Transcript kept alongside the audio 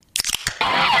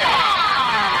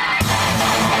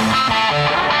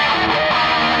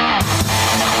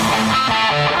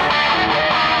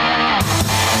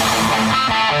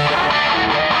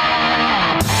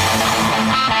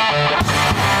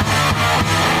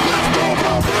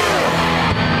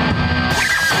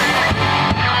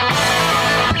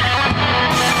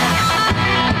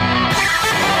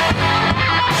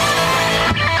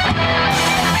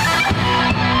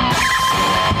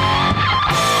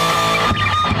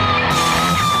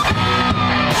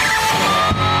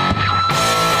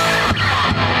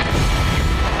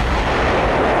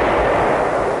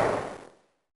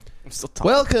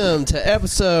Welcome to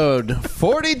episode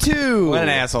 42. What an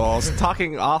asshole. I was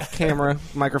talking off camera,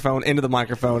 microphone, into the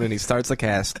microphone, and he starts the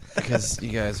cast. Because you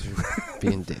guys are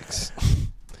being dicks.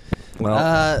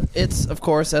 Well, it's, of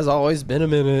course, as always, been a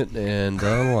minute and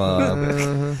a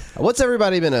lot. What's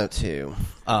everybody been up to?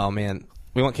 oh, man.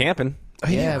 We went camping. Oh,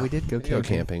 Yeah, we did go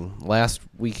camping. Last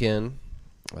weekend,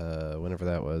 whenever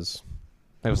that was.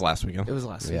 It was last weekend. It was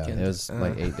last Yeah, weekend. it was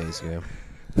like 8 days ago.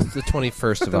 It's the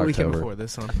 21st of the weekend October. before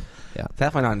this one. Yeah.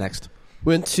 Definitely not next.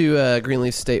 Went to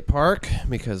Greenleaf State Park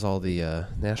because all the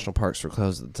national parks were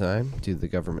closed at the time due to the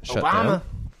government shutdown.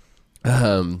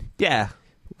 Yeah.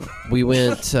 We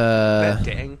went. That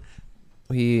gang.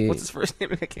 We What's his first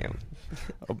name? I can't.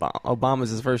 Obama's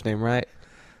his first name, right?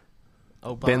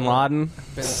 Obama, Bin Laden.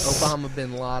 Obama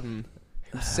Bin Laden.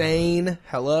 Hussein.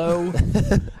 Hello.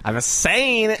 I've been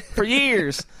saying it for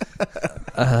years.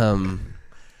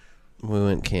 We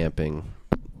went camping.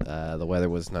 The weather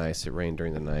was nice. It rained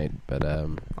during the night, but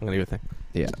I'm going to do a thing.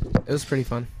 yeah. It was pretty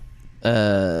fun.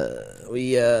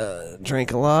 We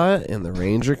drank a lot, and the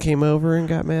ranger came over and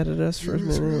got mad at us for a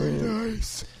minute. Really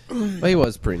nice. Well, he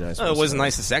was pretty nice. It wasn't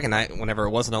nice the second night whenever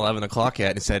it wasn't 11 o'clock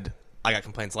yet. He said, I got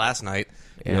complaints last night.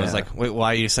 And I was Yeah. like, wait,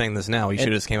 why are you saying this now? You should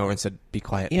have just came over and said, be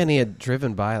quiet. Yeah, and he had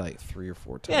driven by like 3 or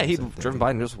 4 times. Yeah, he'd I think. driven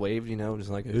by and just waved, just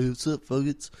like, hey, what's up,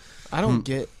 fuckets? I don't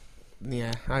get.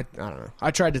 Yeah, I don't know. I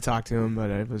tried to talk to him,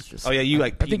 but it was just. Oh, yeah, you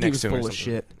like I think peed he next was to him or full of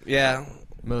something. shit. Yeah,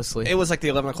 Mostly. it was like the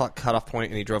 11 o'clock cutoff point,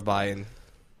 and he drove by, and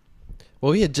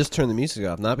Well, we had just turned the music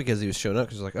off, not because he was showing up,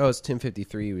 because like, oh, it's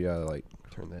 10:53. We gotta like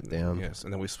turn that down. yes,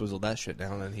 and then we swizzled that shit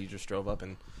down, and he just drove up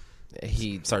and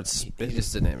He started He spitting.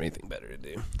 just didn't have anything better to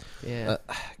do. Yeah.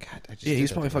 God, I just Yeah, he's did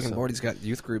that probably to fucking myself. bored. He's got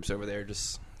youth groups over there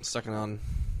just sucking on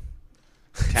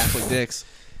Catholic dicks.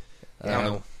 I don't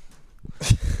know.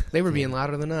 They were being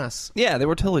louder than us. Yeah, they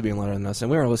were totally being louder than us, and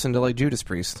we were listening to like Judas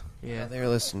Priest, Yeah, they were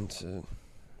listening to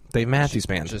Dave Matthews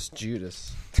Band. just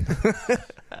Judas.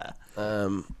 We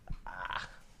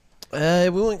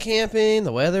went camping.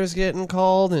 The weather's getting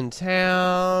cold in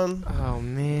town. Oh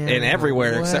man. and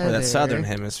everywhere except for that Weather. southern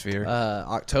hemisphere.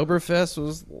 Oktoberfest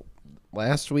was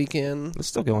last weekend. It's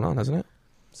still going on, isn't it?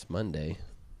 It's Monday.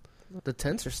 The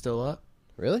tents are still up,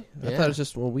 Really? I Yeah. thought it was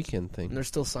just a weekend and thing. there's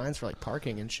still signs for like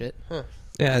parking and shit.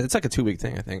 Yeah, it's like a 2-week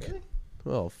thing, I think.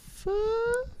 Well, fuck.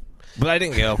 But I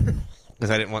didn't go because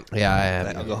I didn't want. Yeah, I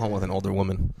had. I'll go home with an older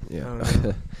woman. Yeah. Oh,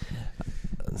 no.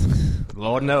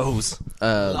 Lord knows.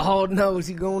 Lord knows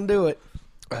he gonna do it.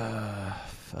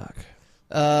 Fuck.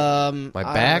 My My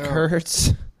back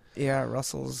hurts. Yeah,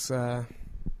 Russell's. I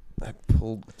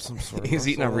pulled some sort of. He's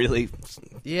eating a muscle. really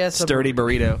Yes, sturdy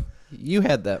burrito. You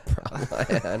had that problem.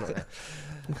 I don't know.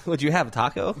 Would you have a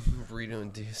taco? Burrito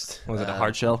induced. Was it a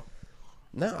hard shell?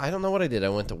 No, I don't know what I did. I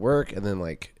went to work and then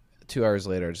like 2 hours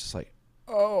later, I was just like,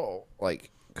 oh, like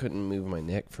couldn't move my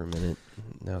neck for a minute.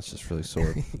 Now it's just really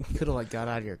sore. You could have like got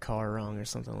out of your car wrong or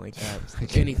something like that.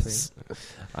 Like anything.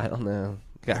 I don't know.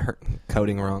 Got hurt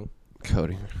coding wrong.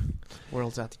 Coding.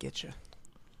 World's out to get you.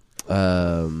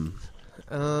 Um.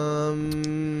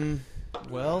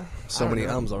 Well, So I don't many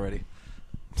know. ums already.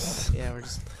 Yeah, we're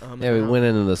just. Yeah, we went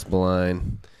into this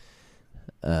blind.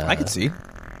 I could see.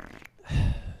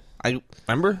 I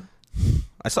remember.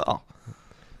 I saw.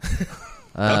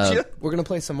 Don't you? We're gonna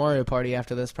play some Mario Party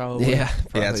after this, probably. Yeah,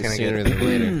 probably it's gonna sooner get- than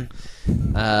later.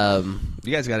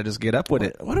 You guys got to just get up with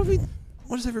it. What have we?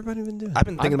 What has everybody been doing? I've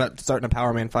been thinking about starting a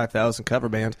Power Man 5000 cover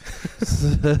band.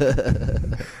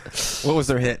 What was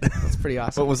their hit? It's pretty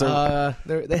awesome. What was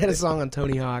They had a song on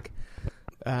Tony Hawk.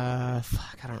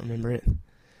 Fuck, I don't remember it.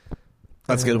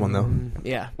 That's a good one though.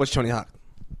 Yeah, What's Tony Hawk?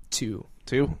 2.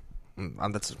 2?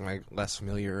 That's my less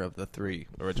familiar of the 3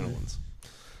 original ones.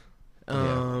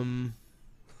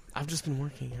 I've just been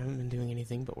working. I haven't been doing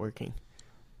anything but working.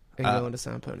 And Uh, going to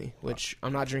Sound Pony, which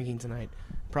I'm not drinking tonight.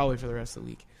 Probably for the rest of the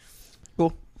week.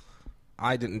 Cool.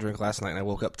 I didn't drink last night, and I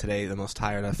woke up today the most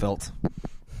tired I felt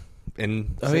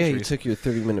in Oh yeah, you centuries. took your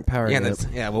 30-minute power Yeah, nap.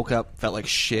 I woke up, felt like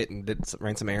shit, and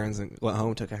ran some errands, and went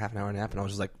home, took a half an hour nap, and I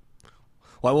was just like,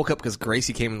 well, I woke up because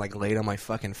Gracie came and like laid on my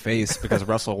fucking face because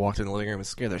Russell walked in the living room and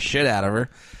scared the shit out of her.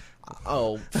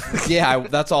 Oh, yeah.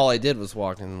 That's all I did was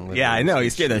walk in. The living Yeah, I room. know, he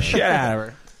scared the shit out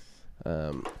of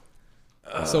her.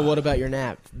 So what about your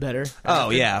nap? Better? Oh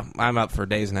yeah, I'm up for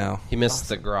days now. He missed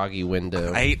the groggy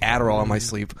window. I ate Adderall in my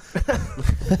sleep.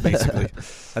 Basically,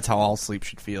 that's how all sleep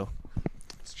should feel.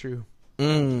 It's true.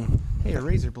 Mm. Hey, a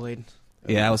razor blade.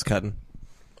 Yeah, I was cutting.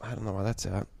 I don't know why that's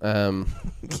out.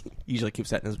 Usually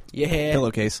keeps that in his Yeah.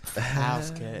 pillowcase.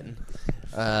 House cutting.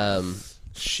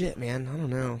 Shit, man. I don't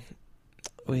know.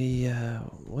 We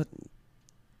what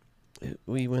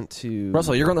We went to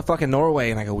Russell, you're going to fucking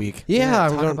Norway in like a week. Yeah,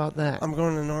 I'm talk going about that. I'm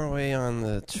going to Norway on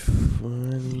the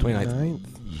 29th.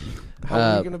 How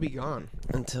are you gonna be gone?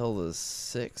 Until the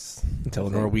 6th. Until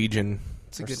the Norwegian.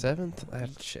 It's a Or good 7th? I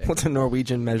have to check. What's a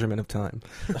Norwegian measurement of time?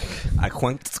 I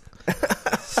quint.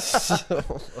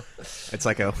 It's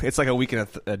like a week and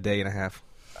a day and a half.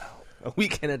 A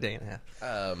week and a day and a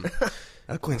half.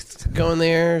 I quint. Going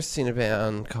there, seen a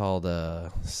band called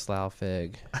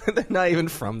Slaufeg. They're not even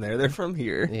from there. They're from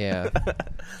here. Yeah.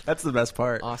 That's the best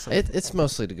part. Awesome. It's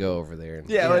mostly to go over there.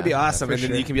 Yeah, it would be awesome. for And then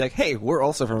sure. you can be like, hey, we're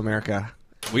also from America.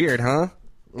 Weird, huh?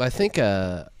 I think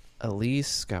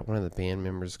Elise got one of the band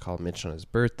members called Mitch on his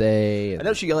birthday. I And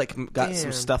know she got some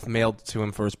Damn. stuff mailed to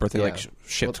him for his birthday, Yeah. like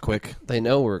shipped quick. they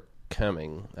know we're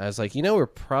coming. I was like, we're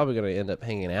probably going to end up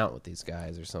hanging out with these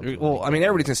guys or something. Well, like I mean, that.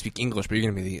 everybody can speak English, but you're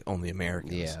going to be the only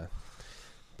Americans. Yeah.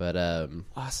 But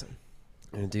awesome.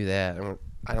 I'm going to do that.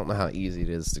 I don't know how easy it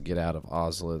is to get out of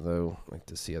Oslo, though, like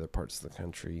to see other parts of the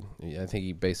country. I think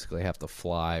you basically have to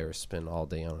fly or spend all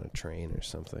day on a train or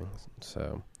something.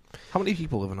 So How many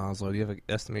people live in Oslo? Do you have an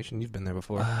estimation? You've been there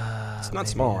before. It's not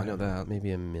small, I know that.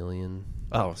 Maybe 1 million.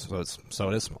 Oh, so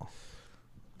it is small.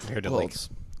 Compared to Well, like... a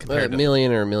Compared to,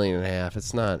 million or 1.5 million.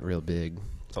 It's not real big.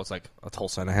 so it's like a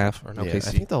Tulsa and a half or an Yeah, OKC.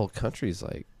 I think the whole country's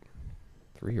like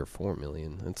 3 or 4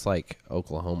 million. It's like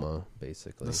Oklahoma,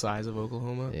 basically. The size of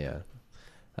Oklahoma. Yeah.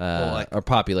 like, or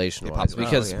population-wise, population.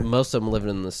 because Oh, yeah. most of them live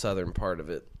in the southern part of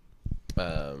it.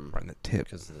 right in the tip.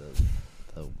 Because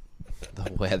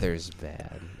the weather's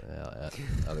bad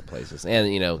other places.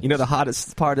 And, You know, the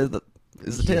hottest part of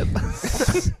is the tip.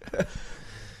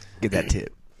 Get that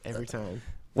tip. Every time.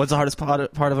 What's the hardest part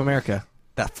of America?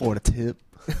 That Florida tip.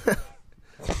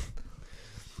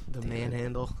 The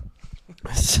manhandle.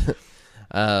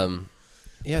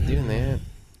 yeah, doing that.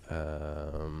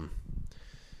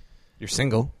 You're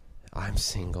single. I'm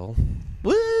single.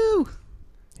 Woo!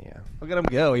 Yeah. Look at him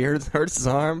go. He hurts his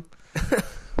arm,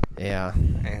 Yeah.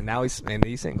 and now he's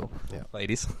single. Yeah.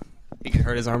 Ladies, he can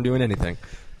hurt his arm doing anything.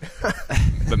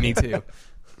 But me too.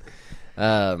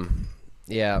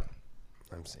 Yeah.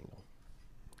 I'm single.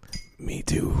 Me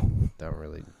too. Don't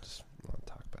really just want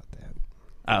to talk about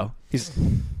that.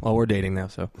 Oh, we're dating now,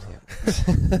 so Yeah.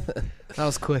 That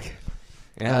was quick.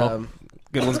 yeah. Well,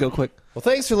 good ones go quick. Well,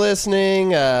 thanks for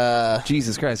listening.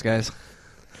 Jesus Christ, guys.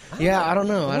 Yeah, I don't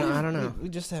know. I don't know. We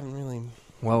just haven't really.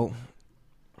 Well,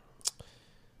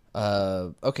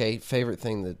 Okay, favorite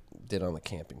thing that did on the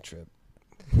camping trip.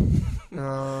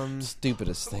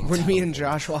 Stupidest thing. When me and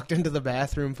Josh walked into the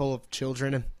bathroom full of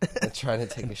children and trying to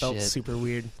take a felt shit. super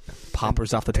weird.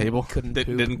 poppers off the table. Couldn't poop.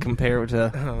 Didn't compare to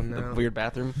Oh the no. weird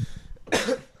bathroom.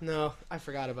 No, I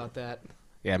forgot about that.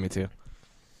 Yeah, me too.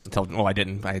 I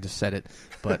didn't. I just said it.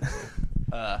 But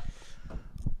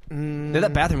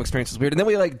that bathroom experience was weird. And then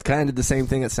we kind of did the same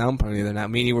thing at Sound Party the other night.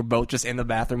 Me and you were both just in the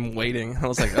bathroom waiting. I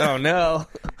was like, oh no.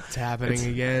 It's happening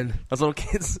again. Those little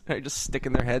kids are just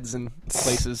sticking their heads in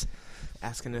places.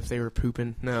 Asking if they were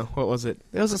pooping. No, what was it?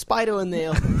 There was a spider in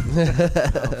there.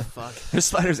 Oh fuck. There's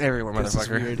spiders everywhere, This is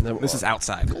motherfucker. weird. This is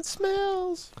outside. It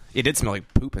smells. It did smell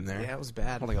like poop in there. Yeah, it was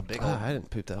bad. Like a big God, I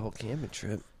didn't poop that whole camping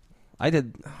trip. I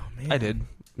did. Oh man. I did.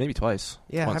 Maybe twice.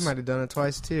 Yeah, Once. I might have done it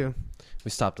twice too.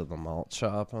 We stopped at the malt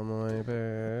shop on the way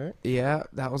back. Yeah,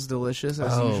 that was delicious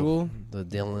as Oh, usual. The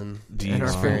Dylan. And our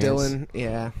friend experience. Dylan,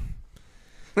 yeah.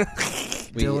 We-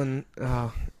 Dylan,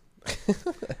 oh.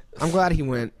 I'm glad he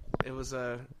went. It was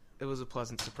a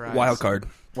pleasant surprise. Wild card.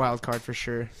 Wild card for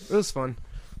sure. It was fun.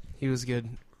 He was good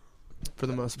for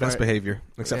the most Best part. behavior,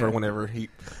 except for Yeah. whenever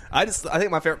I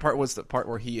think my favorite part was the part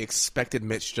where he expected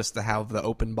Mitch just to have the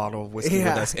open bottle of whiskey with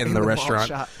us in the malt restaurant.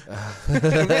 shop.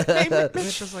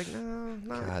 Mitch was like, no,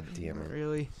 not, God damn not it.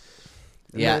 really.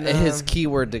 And Yeah, then, his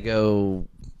keyword to go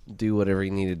do whatever he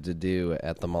needed to do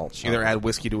at the malt shop. Either add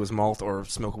whiskey to his malt or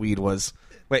smoke weed was.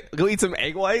 Wait, go eat some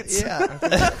egg whites? Yeah, I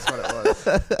think that's what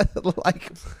it was.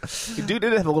 like, The dude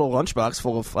did have a little lunchbox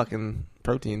full of fucking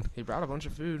protein. He brought a bunch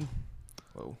of food.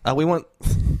 Whoa. We went.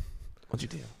 What'd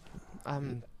you do?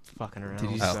 I'm fucking around. did you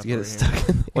with just stuff get over it here. stuck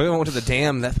in We went to the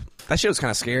dam. That shit was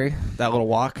kind of scary. That little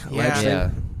walk. Yeah. ledge thing. Yeah.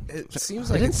 It seems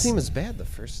It like didn't it's, seem as bad the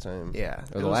first time. Yeah, Or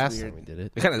it the was last weird. time we did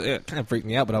it. It kind of freaked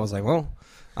me out, but I was like, well,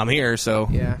 I'm here, so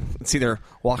Yeah. it's either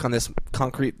walk on this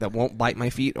concrete that won't bite my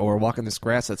feet or walk on this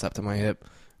grass that's up to my hip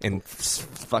and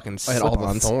fucking I had all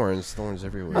the slip-ons. thorns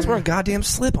everywhere. I was wearing goddamn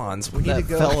slip-ons. We need that to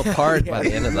go. fell apart by Yeah,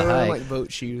 the end of the we were wearing, hike. like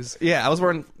boat shoes. Yeah, I was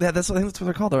wearing. Yeah, I think that's what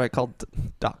they're called. They're called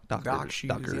Dock shoes,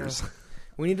 dockers. yeah.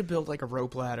 We need to build like a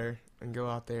rope ladder and go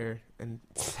out there and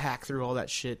hack through all that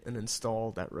shit and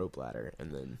install that rope ladder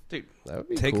and then Dude, That would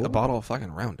be take cool. a bottle of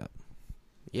fucking Roundup.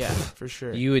 yeah, for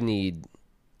sure. You would need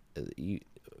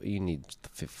you need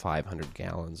 500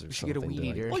 gallons or You should something. get a weed to,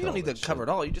 like, eater. Well, you don't fill need to that cover shit.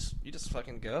 it all. You just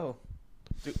fucking go.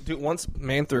 Do it once,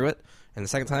 man through it, and the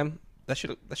second time that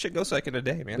should go second a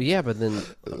day, man. But yeah, but then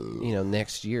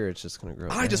next year it's just gonna grow.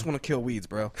 I back. just want to kill weeds,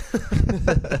 bro.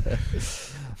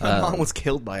 My mom was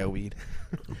killed by a weed.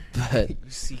 But You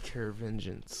seek her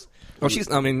vengeance. Well, she's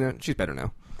better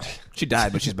now. She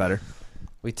died, but she's better.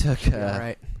 we took. All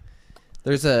right.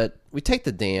 We take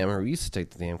the dam, or we used to take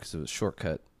the dam because it was a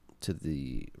shortcut to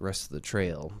the rest of the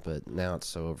trail. But now it's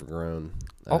so overgrown.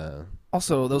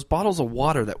 Also, those bottles of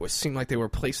water that seemed like they were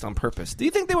placed on purpose. Do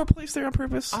you think they were placed there on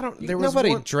purpose? I don't. There was Nobody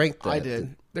one, drank that. I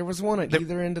did. There was one at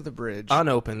either end of the bridge,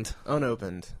 Unopened.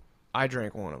 unopened. I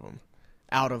drank one of them.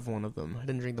 Out of one of them. I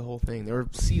didn't drink the whole thing. They were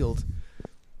sealed.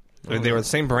 They were the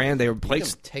same brand. They were You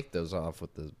placed. can take those off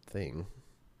with the thing.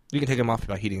 You can take them off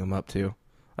by heating them up too.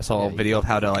 I saw a Yeah, video of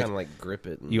how to kind of like grip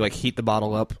it. And, you heat the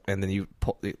bottle up and then you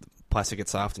pull the plastic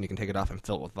gets soft and you can take it off and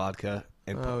fill it with vodka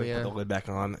and Oh, put yeah. the lid back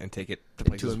on and take it to to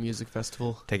places. a music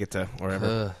festival. Take it to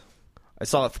wherever. I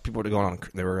saw it for people to go on.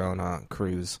 They were on a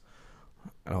cruise,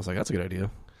 and I was like, "That's a good idea."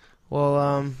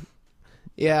 Well,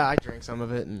 yeah, I drank some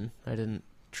of it and I didn't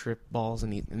trip balls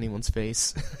in anyone's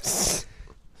face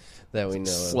that we know.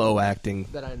 Slow acting,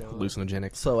 that I know. of.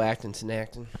 hallucinogenics. Slow acting,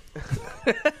 acting.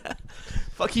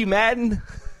 Fuck you, Madden.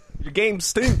 Your games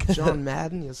stink. John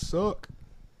Madden, you suck.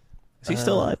 Is he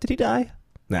still alive? Did he die?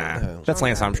 Nah, No. that's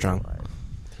Lance Armstrong.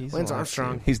 He's Lance alive,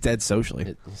 Armstrong. too. He's dead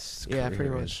socially. His Yeah, career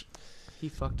pretty is- much. He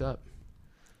fucked up.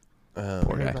 Poor I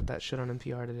heard guy. about that shit on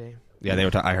NPR today. Yeah, they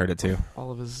were. I heard it too.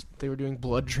 They were doing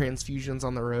blood transfusions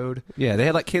on the road. Yeah, they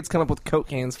had like kids come up with Coke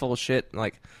cans full of shit,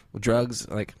 like with drugs,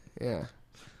 like Yeah.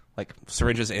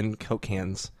 syringes in Coke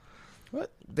cans.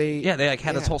 What? They like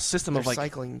had this whole system their of like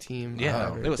cycling team.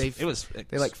 yeah, it was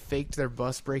They like faked their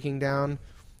bus breaking down,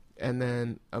 and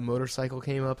then a motorcycle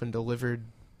came up and delivered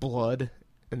blood,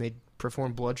 and they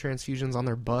performed blood transfusions on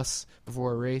their bus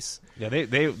before a race, yeah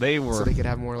they were so they could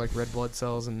have more like red blood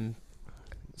cells and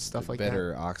stuff like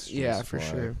better that. oxygen. Yeah, for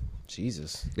supply. sure.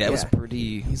 Jesus. yeah it was Yeah.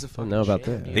 pretty. He's a I fucking know about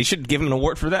champ, that. dude. They should give him an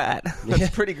award for that. That's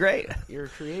pretty great. You're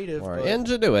creative. Or but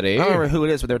ingenuity. I don't remember who it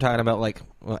is, but they were talking about like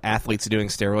athletes doing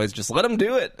steroids. Just let them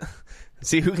do it.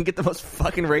 See who can get the most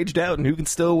fucking raged out and who can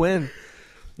still win.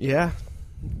 yeah,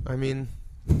 I mean,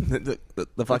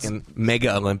 The fucking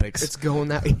mega Olympics. it's going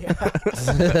that. Yeah.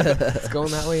 It's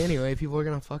going that way anyway. People are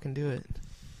gonna fucking do it,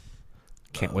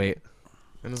 Can't wait.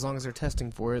 and as long as they're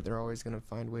testing for it, they're always gonna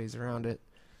find ways around it.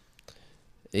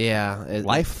 Yeah.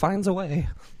 Life finds a way.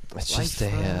 It's just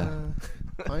Life, a.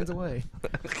 finds a way.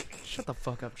 Shut the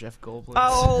fuck up, Jeff Goldblum.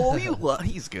 Oh,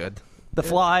 he's good. The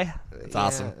Fly. It's Yeah,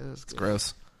 awesome. it was It's good.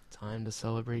 gross. Time to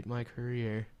celebrate my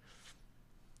career.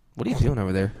 What are you doing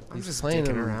over there? I'm just playing dicking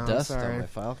in around. dust Sorry. on my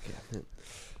file cabinet.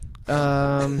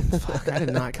 Fuck, I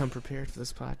did not come prepared for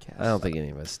this podcast. I don't think any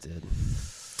of us did.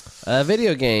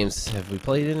 Video games. Have we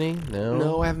played any? No.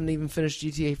 No, I haven't even finished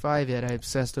GTA 5 yet. I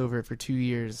obsessed over it for 2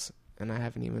 years, and I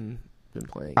haven't even been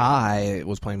playing. I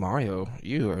was playing Mario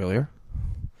earlier.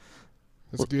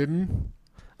 That's good.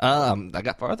 I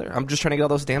got farther. I'm just trying to get all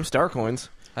those damn star coins.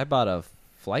 I bought a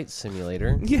flight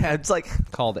simulator Yeah, it's like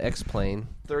called X-Plane.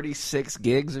 36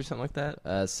 gigs or something like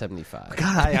that. 75.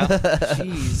 God,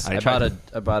 Jeez.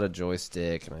 I bought a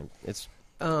joystick, and it's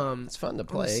fun to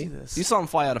Let me see play. this. you saw him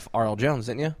fly out of R.L. Jones,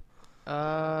 didn't you?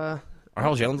 I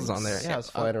R.L. Jones is on there. Yeah, I was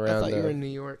flying I around. thought you were in New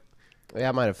York. Yeah,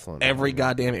 I might have flown. Every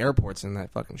goddamn airport's in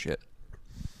that fucking shit.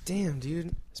 Damn,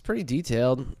 dude. It's pretty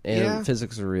detailed, and Yeah.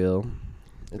 physics are real.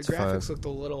 It's the fun. graphics looked a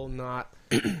little not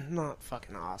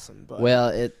fucking awesome, but Well,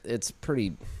 it's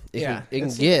pretty. Yeah,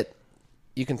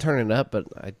 You can turn it up, but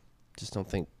I just don't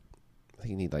think. I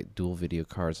think you need like dual video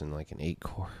cards and like an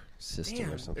 8-core system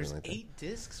damn, or something there's like that. 8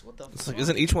 discs. What the It's fuck? like,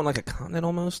 isn't each one like a continent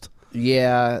almost?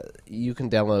 Yeah, you can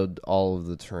download all of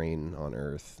the terrain on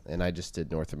Earth, and I just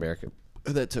did North America.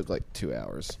 That took like 2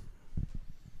 hours.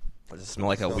 Does it smell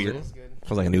like a weird? Smells good.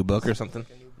 Smells like a new book or something.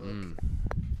 Like a new book.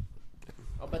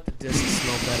 I'll bet the discs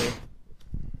smell better.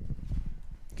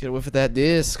 Get a whiff of that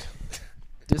disc.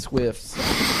 Disc whiffs.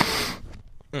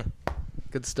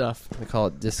 Good stuff. They call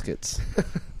it discets.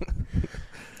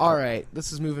 All right,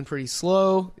 this is moving pretty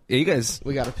slow. Yeah, you guys.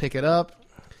 We got to pick it up.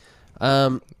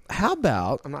 How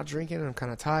about I'm not drinking. I'm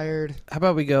kind of tired.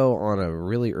 we go on a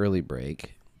really early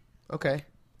break, Okay.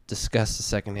 discuss the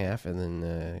second half, and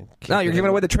then No, you're giving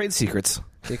away the trade secrets.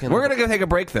 We're gonna go take a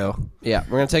break though. Yeah,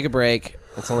 we're gonna take a break.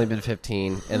 It's only been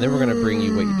 15, and then we're gonna bring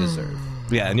you what you deserve.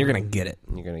 Yeah, and you're gonna get it.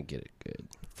 And you're gonna get it good.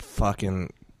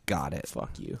 Fucking got it.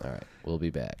 Fuck you. All right, we'll be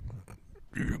back.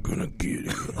 You're gonna get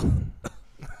it.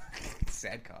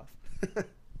 Sad cough.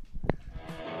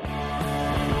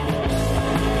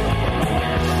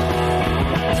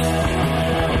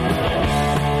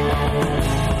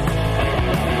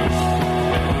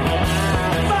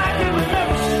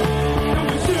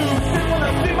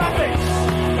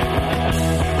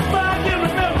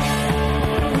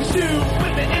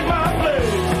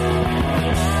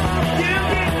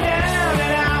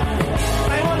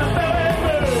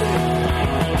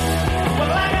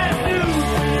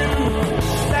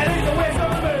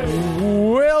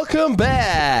 Welcome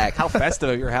back. How festive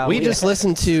of your house. We just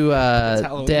listened to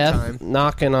Halloween Death time.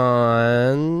 knocking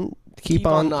on. Keep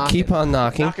on knocking.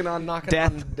 knocking on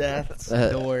death. on death's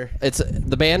Uh, door. It's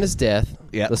the band is Death.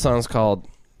 Yeah. The song's called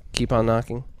 "Keep on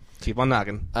Knocking." Keep on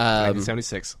knocking.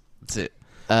 1976. That's it.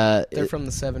 They're from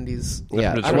the 70s.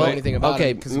 Yeah, I don't know anything about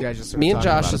it because you guys just started me and talking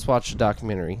Josh about just watched a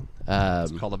documentary.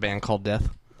 It's called a band called Death.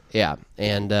 Yeah,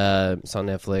 and it's on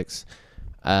Netflix.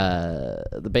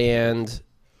 The band,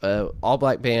 all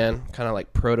black band, kind of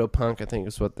like proto punk, I think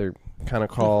is what they're kind of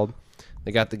called.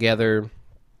 They got together,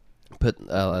 put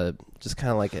just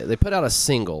kind of like they put out a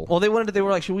single. Well, they were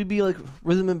like, should we be like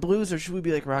rhythm and blues or should we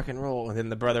be like rock and roll? And then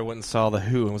the brother went and saw the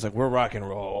Who and was like, we're rock and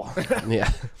roll.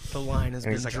 Yeah, The line has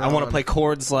And been he's like, drawn. I want to play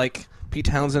chords like Pete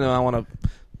Townsend and I want to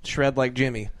shred like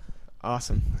Jimmy.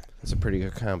 Awesome. it's a pretty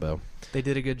good combo. They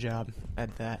did a good job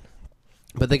at that.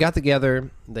 But they got together,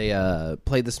 they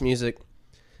played this music,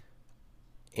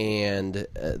 and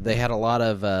they had a lot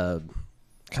of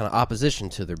kind of opposition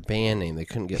to their band name. They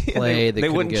couldn't get played. they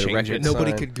couldn't wouldn't get a change record it.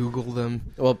 Nobody signed. could Google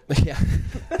them. Well, yeah,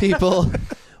 people.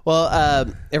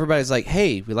 Well, everybody's like,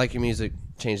 "Hey, we like your music.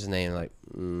 Change the name." Like,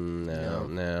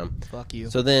 no. Fuck you.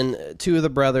 So then, two of the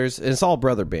brothers. And it's all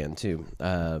brother band too.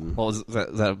 Well, was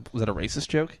that a racist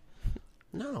joke?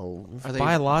 No, Are they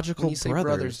biological when you say brothers.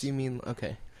 brothers, do you mean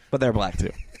okay? But they're black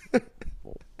too.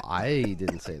 I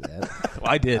didn't say that.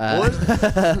 I did.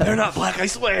 They're not black, I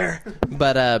swear.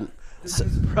 But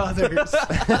Brothers.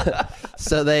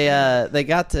 so they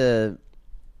got to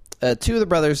two of the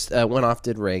brothers went off,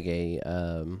 did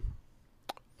reggae.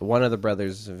 One of the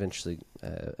brothers eventually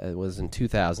was in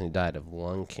 2000. He died of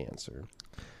lung cancer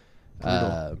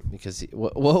because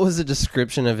what was the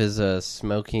description of his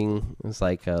smoking? It was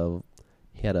like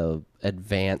he had a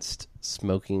advanced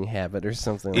smoking habit or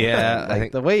something. Yeah, like, I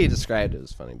think the way he described it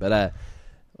was funny, but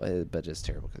just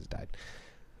terrible because he died.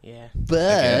 Yeah.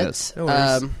 But No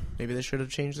worries. Maybe they should have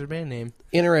changed their band name.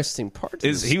 interesting part.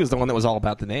 To he was the one that was all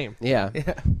about the name. Yeah.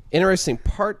 Yeah. Interesting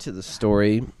part to the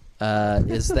story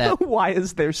is that Why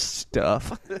is there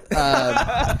stuff?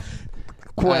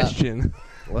 question.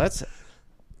 Well, that's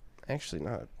actually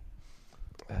not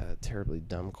a terribly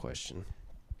dumb question.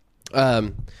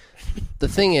 The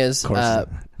thing is, Of course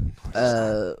it's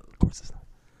not.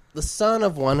 the son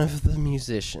of one of the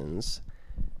musicians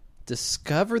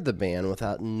discovered the band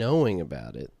without knowing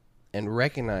about it and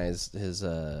recognized his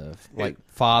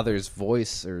father's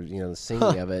voice or the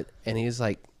singing of it, and he's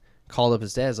like called up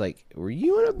his dad. He's like, "Were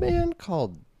you in a band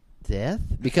called Death?"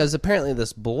 Because apparently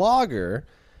this blogger,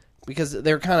 because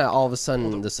they're kind of all of a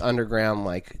sudden this underground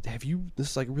have you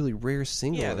this really rare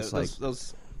single? Yeah, It's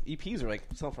those EPs are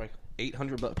sell for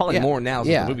 $800, probably more now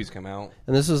since the movies come out.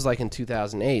 And this was in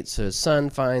 2008. So his son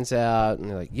finds out, and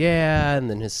they're like, "Yeah." And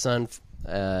then his son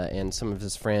and some of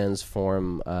his friends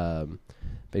form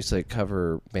basically a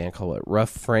cover band called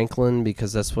Rough Franklin,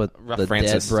 because that's what Rough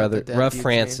Francis. dead brother, The dead Rough dude's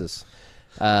Francis,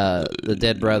 the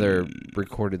dead brother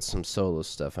recorded some solo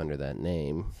stuff under that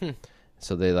name.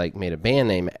 So they made a band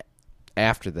name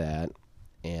after that,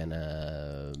 and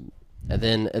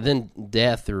then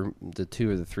Death, the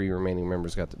two or the three remaining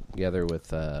members got together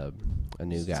with a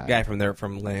new guy.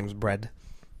 From Lamb's Bread.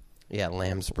 Yeah,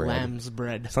 Lamb's Bread. Lamb's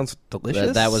bread. Sounds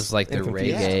delicious. That was their Infant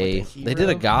reggae. Feast. They did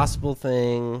a gospel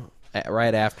thing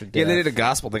right after Death. Yeah, they did a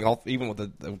gospel thing, even with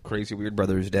the crazy weird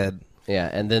brothers dead. Yeah,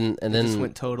 and then Just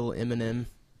went total Eminem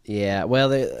yeah. Well,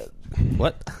 they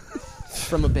What?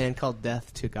 from a band called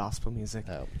Death to gospel music.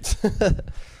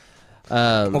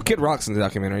 Well, Kid Rock's in the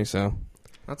documentary, so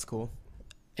That's cool.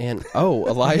 and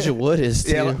Elijah Wood is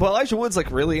too. yeah. Well, Elijah Wood's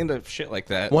really into shit like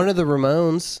that. One of the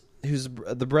Ramones, who's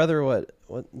the brother. What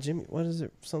Jimmy? What is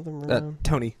it? Something Ramone?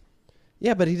 Tony.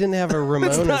 Yeah, but he didn't have a Ramone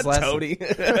It's as not last Tony.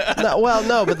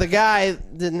 No, but the guy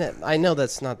didn't. I know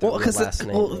that's not the real last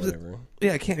name. Or whatever.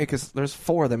 Yeah, I can't because there's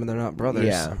 4 of them and they're not brothers.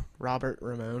 Yeah. Robert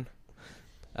Ramone.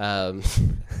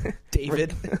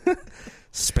 David.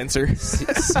 Spencer.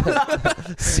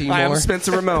 Seymour. Hi, I'm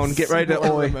Spencer Ramone. Get ready to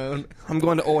Seymour oi. Ramone. I'm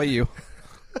going to oi you.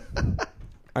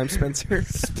 I'm Spencer.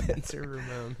 Spencer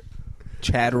Ramone.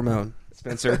 Chad Ramone.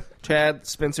 Spencer. Chad,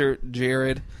 Spencer,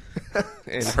 Jared,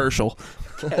 and Herschel.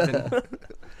 Kevin.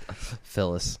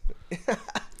 Phyllis.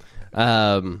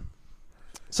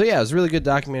 So yeah, it was a really good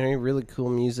documentary, really cool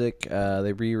music.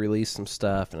 They re-released some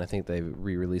stuff, and I think they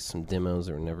re-released some demos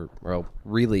that were never,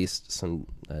 released some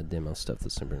demo stuff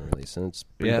that's never been released, and it's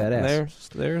pretty badass.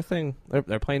 They're a thing.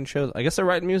 They're playing shows. I guess they're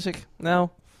writing music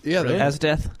now. Yeah, As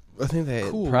Death. I think they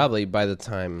probably by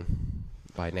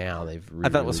now they've. I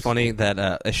thought it was funfunny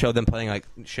that it showed them playing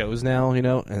shows now,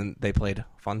 and they played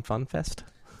Fun Fest.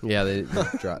 Yeah, they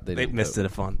dropped. They missed it a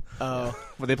fun. Oh,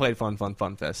 But they played Fun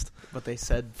Fest. but they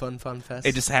said Fun Fest.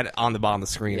 It just had it on the bottom of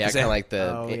the screen. Yeah, 'Cause kind it- of like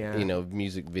the Oh, yeah.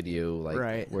 music video, like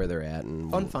Right. where they're at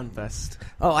and Fun Fest.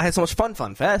 oh, I had so much Fun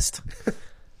Fest.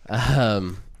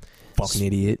 Fucking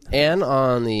idiot. And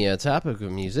on the topic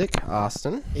of music,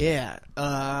 Austin. Yeah.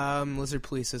 Lizard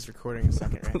Police is recording a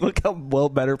second record. Look how well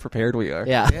better prepared we are.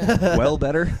 Yeah. Well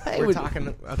better. We're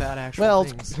talking about actual Well,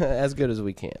 things. as good as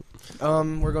we can.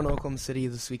 We're going to Oklahoma City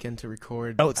this weekend to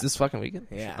record. Oh, it's this fucking weekend?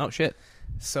 Yeah. Oh, shit.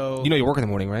 So You know you work in the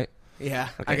morning, right? yeah,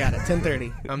 Okay. I got it.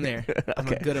 10:30. I'm there. I'm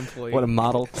a Okay. good employee. What a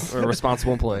model or a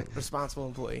responsible employee. responsible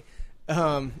employee.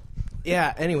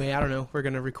 Yeah. Anyway, I don't know. We're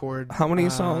gonna record. How many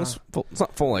songs? It's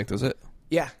not full length, is it?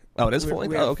 Yeah. Oh, it is full length?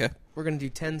 We Oh, have- okay. We're gonna do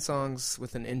 10 songs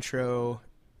with an intro,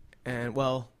 and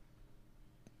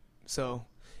so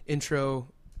intro,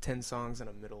 10 songs, and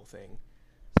a middle thing.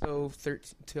 So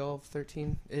 12,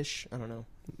 13 ish. I don't know.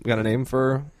 Got a name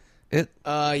for it?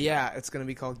 Yeah, it's gonna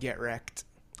be called Get Wrecked.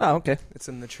 Oh, okay. It's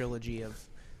in the trilogy of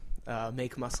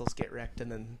Make Muscles Get Wrecked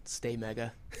and then Stay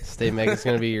Mega. Stay Mega's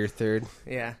going to be your third.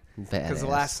 Yeah, Badass. because the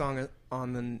last song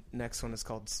on the next one is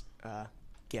called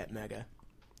Get Mega.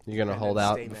 You're going to and hold then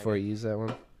out Stay before Mega. you use that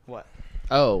one? What?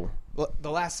 Oh. Well, the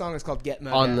last song is called Get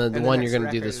Mega. On the and one next you're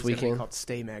gonna do record this is gonna be weekend? called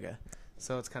Stay Mega.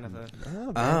 So it's kind of a Oh,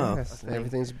 Oh. badass.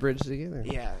 Everything's bridged together.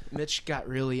 yeah. Mitch got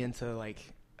really into like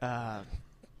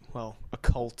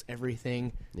occult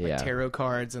everything, like Yeah. tarot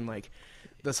cards and like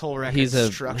this whole record. He's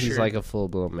structured. he's like a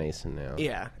full-blown Mason now.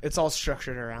 Yeah, it's all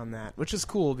structured around that, which is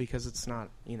cool because it's not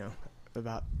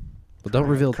about But don't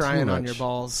reveal too crying much. on your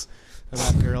balls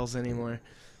about girls anymore.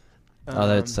 Oh,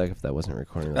 that'd suck if that wasn't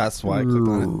recording. That's why I clicked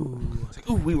on it. It's like,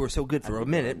 ooh, we were so good for a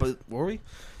minute, but were we?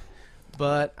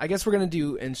 But I guess we're gonna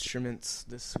do instruments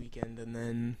this weekend, and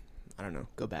then I don't know,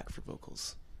 go back for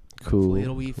vocals. Cool. Hopefully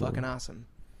it'll be cool. fucking awesome,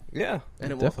 Yeah.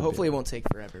 and it will, Definitely. hopefully it won't take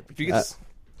forever. If you could Because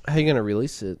How you gonna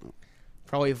release it?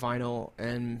 probably vinyl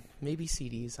and maybe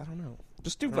CDs. I don't know.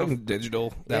 just do I don't know. fucking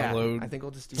digital Yeah, download. I think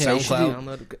we'll just do Yeah, you should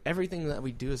download. Everything that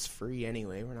we do is free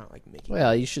anyway. We're not like making.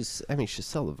 Well, you should. You should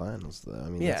sell the vinyls though. I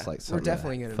mean, Yeah, that's like we're something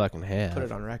definitely to gonna fucking have. put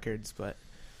it on records, but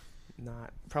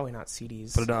probably not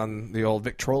CDs. Put it on the old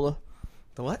Victrola.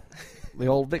 The what? The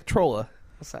old Victrola.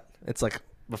 What's that? It's like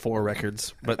before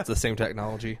records, but it's the same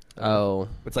technology. Oh,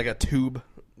 It's like a tube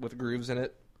with grooves in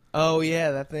it. Oh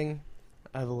yeah, that thing.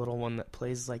 I have a little one that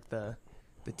plays like the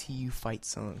TU fight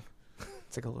song.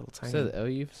 It's like a little tiny. so the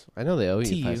OU. I know the OU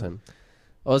TU. fight song.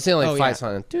 Oh, it's the only Oh, fight yeah.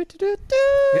 song. Do, do, do,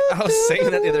 Yeah, I was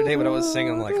singing that the other day, but I was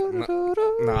singing like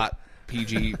not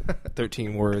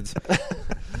PG-13 words.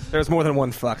 There's more than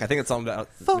one fuck. I think it's all about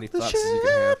as many Fuck the fucks as you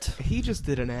can have. He just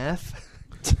did an F.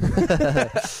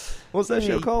 What's that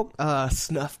show Hey, called?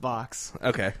 Snuff Box.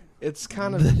 Okay. It's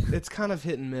kind of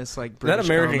hit and miss like British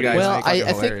American comedy. guy is Well, fucking I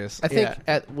think hilarious. I think Yeah.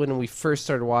 at when we first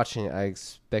started watching it, I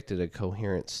expected a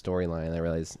coherent storyline. I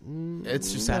realized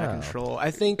It's just out of no. control. I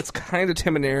think. It's kind of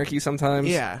Tim and Eric-y sometimes.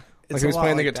 Yeah. Like it's he was a lot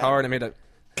playing the like guitar that. and it made a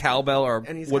cowbell or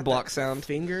And he's wood got block that sound.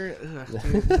 Finger. Ugh,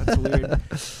 dude, that's weird.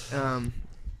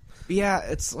 Yeah,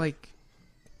 it's like.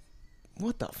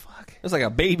 What the fuck? There's like a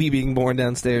baby being born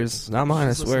downstairs. Not mine,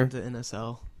 I Just swear. listen to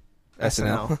NSL.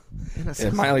 SNL. NSL. Yeah,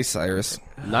 Miley Cyrus.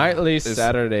 Nightly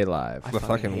Saturday Live. I the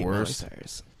fucking hate Miley worst.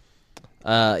 Cyrus.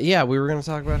 Yeah, we were going to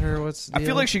talk about her. What's the I feel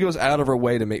deal? like she goes out of her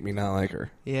way to make me not like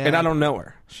her. Yeah. And I don't know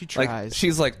her. She Like, tries.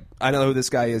 she's like, I know who this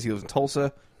guy is. He lives in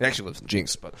Tulsa. He actually lives in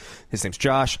Jinx, but his name's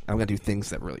Josh. I'm going to do things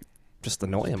that really just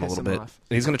annoy him a piss little him bit. off.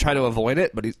 And he's going to try to avoid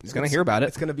it, but he's going to hear about it.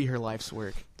 It's gonna be her life's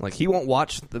work. Like, he won't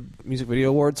watch the music video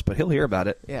awards, but he'll hear about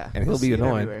it. Yeah, And he'll we'll be see it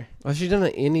annoyed. everywhere. Has she done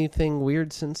anything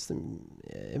weird since the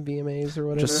VMAs or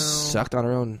whatever? Just sucked on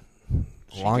her own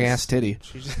She long just- ass titty.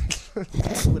 She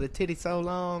just with a titty so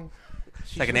long.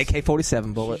 She's Like an just-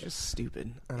 AK-47 bullet. She's just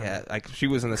stupid. I don't Yeah, know. like she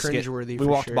was in the skit. Cringeworthy We for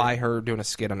walked sure. by her doing a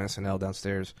skit on SNL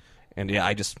downstairs, and yeah,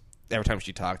 I just every time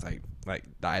she talked, I like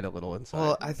died a little inside.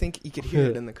 Well, I think you could hear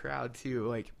it in the crowd too.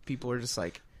 Like people are just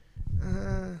like,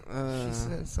 she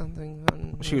said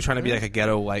something. she was trying to be like a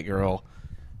ghetto white girl,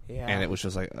 yeah, and it was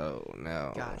just like, oh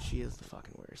no, God, she is the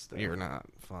fucking worst. Though. you're not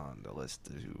fun to list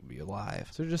to be alive.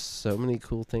 Is there just so many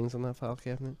cool things on that file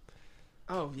cabinet?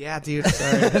 Oh yeah, dude.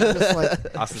 Sorry, just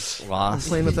like Austin's I'm lost.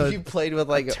 playing with You a played with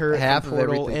like turret half and of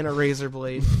portal everything. and a razor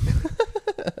blade.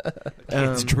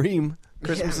 It's Um, dream.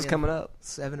 Christmas yeah, is man. coming up.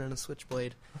 7 and a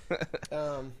switchblade.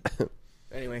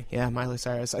 Anyway, yeah, Miley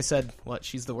Cyrus. I said, what,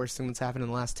 she's the worst thing that's happened in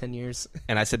the last 10 years?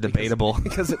 And I said debatable.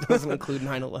 Because it doesn't include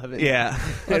 9/11. yeah,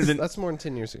 That's, And then- that's more than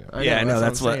 10 years ago. yeah, I know.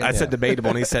 That's what I'm I saying. said. Yeah. Debatable,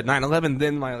 and he said 9/11,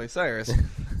 then Miley Cyrus. And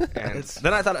It's-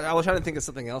 then I thought I was trying to think of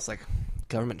something else, like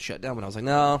government shutdown, but I was like,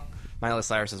 no, Miley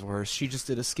Cyrus is worse. She just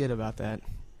did a skit about that.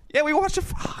 Yeah, we watched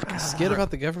a skit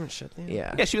about the government shutdown.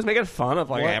 Yeah. Yeah, she was making fun of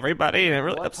like What- everybody and it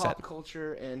really What upset. pop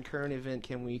culture and current event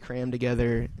can we cram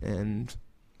together and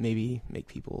maybe make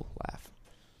people laugh?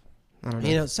 I don't know.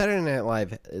 You know, Saturday Night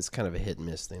Live is kind of a hit and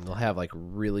miss thing. They'll have like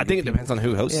really. I think it good depends on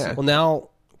who hosts. Yeah. it. Well, now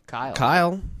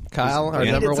Kyle, our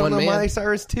Yeah. number It's on one the man, Miley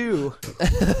Cyrus too.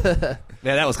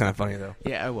 Yeah, that was kind of funny though.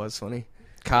 Yeah, it was funny.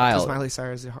 Kyle. Because Miley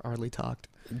Cyrus hardly talked.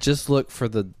 Just look for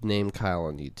the name Kyle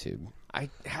on YouTube.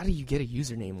 How do you get a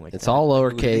username like It's that? all Who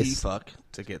the lowercase. fuck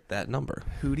to get that number?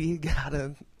 Who do you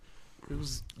gotta?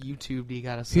 Whose YouTube do you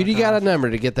gotta? Who do you got a suck number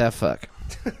to get that fuck?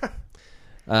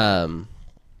 off?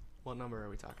 What number are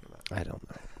we talking about? I don't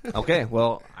know. Okay,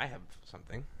 well, I have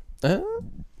something.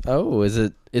 Oh, is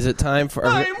it time for?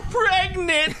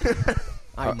 pregnant.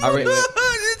 are we-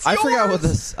 I forgot what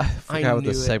this. I forgot what knew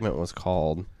this it. segment was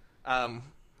called.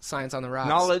 Science on the Rocks.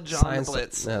 Knowledge on the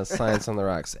Blitz. No, Science on the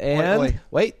Rocks. And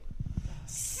wait.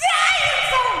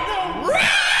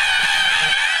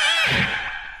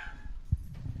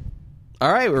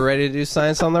 All right, we're ready to do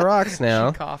Science on the Rocks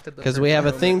now She coughed at the because we perfect have a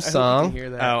moment. theme I hope you song. can hear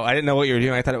that. Oh, I didn't know what you were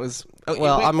doing. I thought it was. Oh,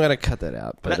 Well, wait, I'm gonna cut that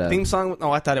out. But that theme song.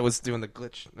 No, I thought it was doing the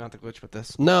glitch, not the glitch, but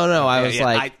this. no, I Yeah, was yeah,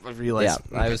 like, I realized.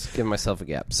 yeah, I was giving myself a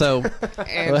gap. So,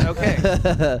 And,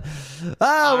 okay.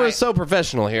 we're so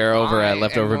professional here over at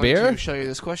Leftover Beer. To show you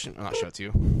this question. I'll not show it to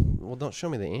you. Well, don't show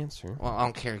me the answer. Well, I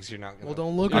don't care because you're not. Gonna, Well,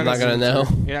 don't look. I'm at not this gonna know.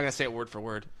 answer. You're not gonna say it word for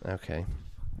word. Okay.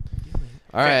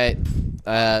 All right.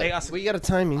 Hey, Austin, We got a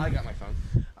timing. I got my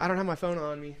phone. I don't have my phone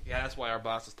on me. Yeah, that's why our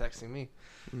boss is texting me.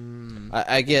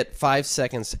 I get 5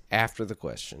 seconds after the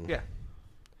question. Yeah.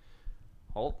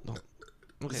 Hold.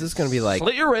 Is this going to be like...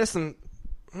 Slit your wrist and.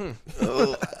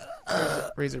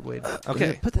 Razor blade.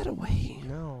 Okay. Put that away.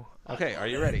 No. Okay. Are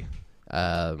you ready?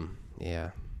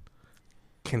 Yeah.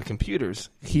 Can computers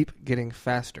keep getting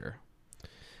faster?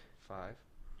 5,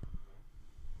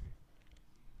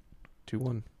 2,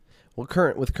 1. Well,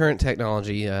 with current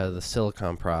technology, the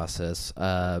silicon process,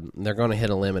 they're going to hit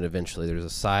a limit eventually. There's a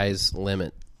size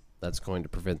limit that's going to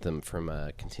prevent them from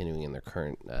continuing in their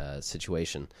current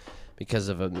situation because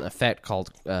of an effect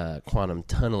called quantum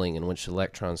tunneling, in which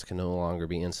electrons can no longer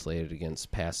be insulated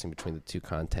against passing between the two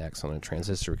contacts on a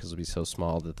transistor because it'll be so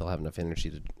small that they'll have enough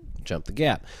energy to jump the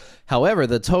gap. However,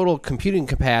 the total computing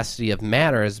capacity of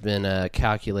matter has been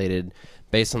calculated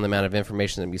based on the amount of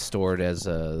information that can be stored as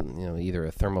either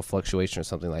a thermal fluctuation or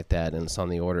something like that, and it's on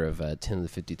the order of 10 to the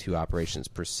 52 operations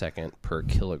per second per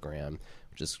kilogram,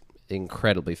 which is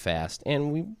incredibly fast,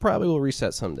 and we probably will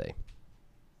reset someday.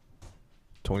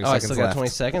 20 I seconds still left. got 20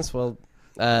 seconds? Well,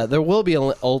 there will be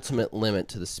an ultimate limit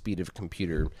to the speed of a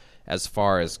computer as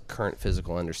far as current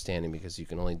physical understanding, because you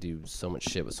can only do so much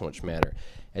shit with so much matter.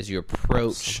 As you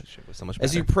approach...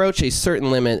 As you approach a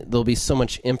certain limit, there'll be so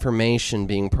much information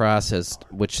being processed,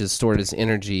 which is stored as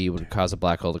energy, would cause a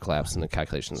black hole to collapse and the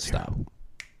calculations to stop.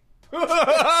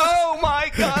 Oh my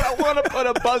god! I want to put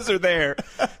a buzzer there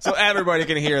so everybody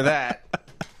can hear that.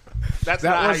 That's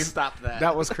not how you stop that.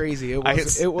 That was crazy.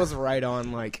 It was right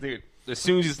on, like, Dude, as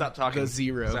soon as you stop talking, the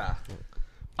zero. ah,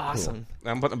 Awesome.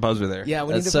 I'm putting a buzzer there. Yeah,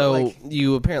 we need to So put, like,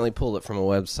 you apparently pulled it from a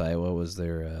website. What was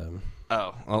their...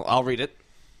 Oh, well, I'll read it.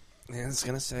 And it's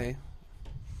gonna say.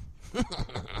 what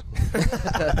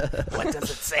does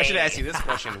it say? I should ask you this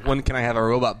question: when can I have a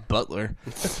robot butler?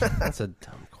 That's a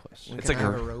dumb question. It's like a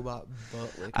robot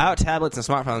butt. Our tablets and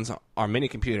smartphones are mini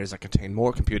computers that contain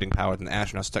more computing power than the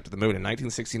astronauts took to the moon in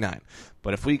 1969.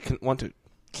 But if we want to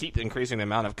keep increasing the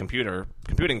amount of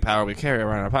computing power we carry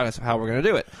around our pockets, how we're going to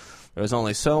do it? There's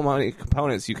only so many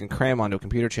components you can cram onto a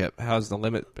computer chip. Has the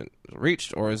limit been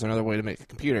reached, or is there another way to make a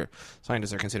computer?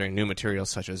 Scientists are considering new materials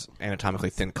such as anatomically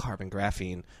thin carbon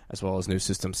graphene, as well as new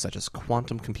systems such as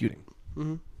quantum computing.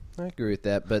 I agree with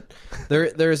that, but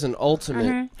there is an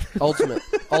ultimate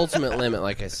limit,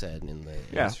 like I said in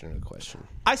the answer to the question.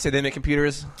 I say they make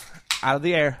computers out of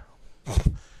the air.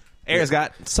 Air's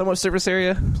got so much surface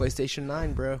area. PlayStation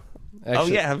 9, bro.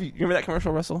 Actually, Have you remember that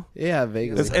commercial, Russell? Yeah,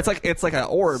 vaguely. It's like an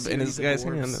orb in his Series guy's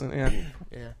of orbs. hand. Yeah.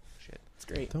 Yeah. Shit. It's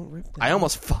great. Don't rip that. I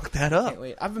almost fucked that up. Can't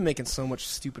wait. I've been making so much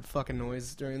stupid fucking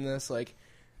noise during this. Like,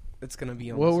 it's gonna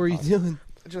be. What were you doing?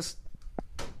 Just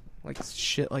like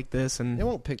shit like this, and It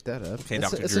won't pick that up. Okay, it's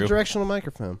Dr. it's Drew. a directional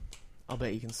microphone. I'll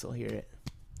bet you can still hear it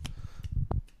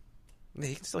Yeah,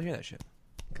 you can still hear that shit.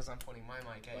 because I'm pointing my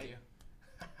mic at you.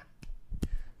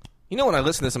 You know, when I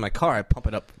listen to this in my car, I pump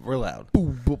it up real loud.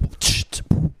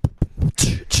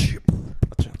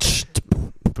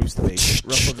 Boost the bass.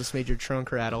 Russell just made your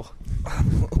trunk rattle.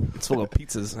 It's full of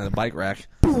pizzas and a bike rack.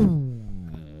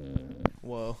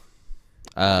 Whoa.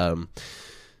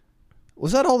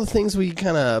 Was that all the things we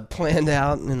kind of planned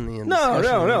out in the No,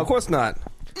 discussion? of course not.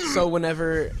 So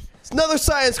whenever Another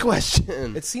science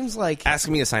question. It seems like Ask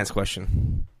me a science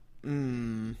question,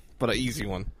 mm, but an easy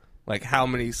one. Like, how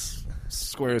many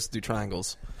squares do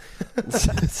triangles?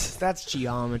 that's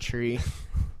geometry.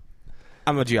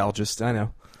 I'm a geologist. I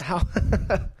know. How?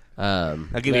 I'll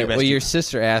give you your best. Well, your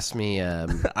sister asked me.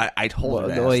 I told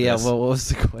her. To Well, ask yeah. this. Well, what was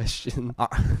the question?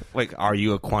 Like, are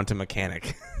you a quantum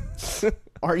mechanic?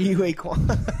 Are you a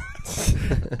quantum?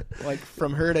 Like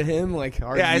from her to him, like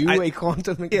are Yeah, you a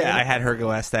quantum mechanic? Yeah, I had her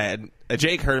go ask that. And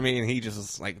Jake heard me, and he just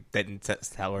was like, didn't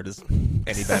tell her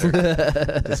any better.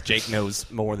 Because Jake knows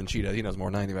more than she does. He knows more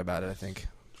than I do about it, I think.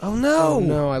 Oh no! Oh,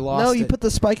 no, I lost No, you it. put the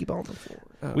spiky ball on the floor.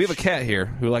 Oh, We have a cat here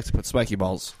who likes to put spiky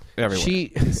balls everywhere.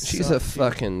 She's a sucks, dude.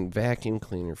 fucking vacuum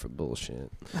cleaner for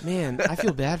bullshit. Man, I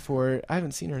feel bad for her. I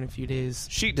haven't seen her in a few days.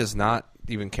 She does not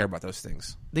even care about those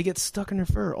things. They get stuck in her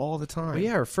fur all the time. Well,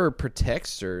 yeah, her fur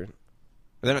protects her.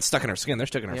 They're not stuck in her skin. They're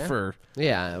stuck in her Yeah. fur.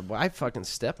 Yeah, well, I fucking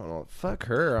step on it. Fuck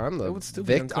her. I'm the It would still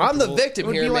be victim. I'm the uncomfortable. victim It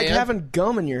would here, be like man. having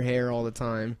gum in your hair all the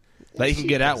time. That you can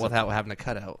get out without having a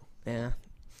cutout. Yeah.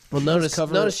 Well, Just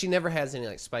cover- notice she never has any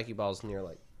like spiky balls near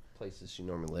like places she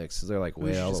normally licks. 'Cause they're like We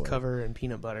way should all the just way. cover her in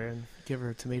peanut butter and give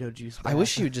her tomato juice. I wish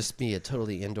she would just be a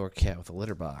totally indoor cat with a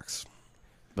litter box,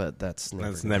 but that's never.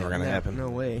 That's never gonna happen. No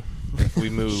way. If we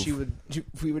move.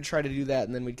 We would try to do that,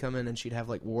 and then we'd come in, and she'd have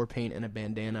like war paint and a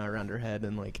bandana around her head,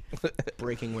 and like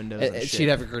breaking windows. And shit. She'd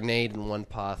have a grenade in one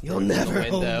paw. You'll thrown in the never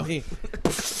window. hold me.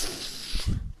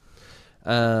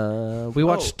 We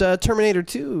watched Terminator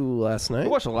 2 last night. We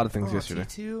watched a lot of things Oh, yesterday.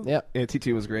 T2? Yep. Yeah,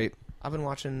 T2 was great. I've been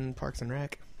watching Parks and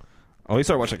Rec. Oh, we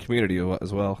started watching Community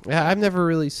as well. Yeah, I've never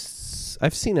really.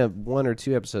 I've seen one or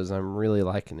two episodes. And I'm really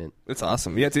liking it. It's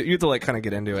awesome. You have to like kind of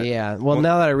get into it. Yeah. Well,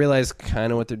 now that I realize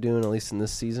kind of what they're doing, at least in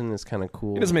this season, is kind of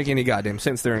cool. It doesn't make any goddamn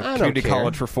sense. They're in I don't community care.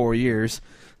 college for 4 years.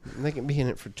 They can be in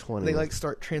it for 20. They like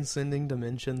start transcending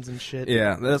dimensions and shit.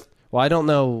 Yeah, that's, Well, I don't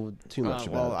know too much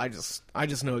about well, it. I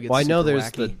just know it gets. Well, I know super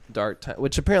there's wacky. the dark time,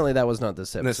 which apparently that was not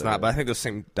this episode. it's not. But I think those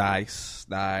same die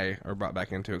are brought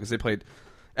back into it because they played.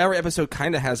 Every episode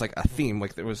kind of has like a theme.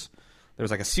 Like there was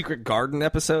like a secret garden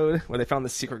episode where they found the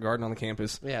secret garden on the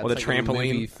campus. Yeah, with it's a like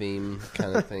trampoline. movie theme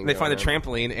kind of thing. They find a going on.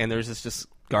 trampoline, and there's this just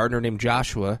gardener named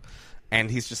Joshua, and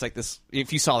he's just like this.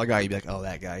 If you saw the guy, you'd be like, "Oh,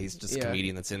 that guy. He's just a Yeah.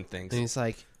 comedian that's in things." And he's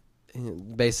like,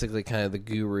 basically, kind of the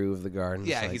guru of the garden.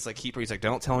 Yeah, he's like keeper. He's like,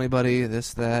 "Don't tell anybody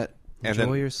this, that." And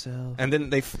enjoy then, yourself. and then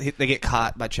they get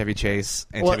caught by Chevy Chase,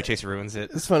 and Well, Chevy Chase ruins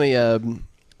it. It's funny.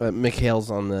 Mikhail's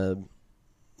on the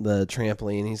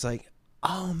trampoline. He's like,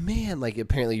 "Oh man!" Like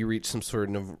apparently you reach some sort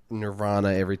of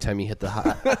nirvana every time you hit the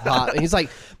hot. And he's like,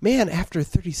 "Man, after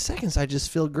 30 seconds, I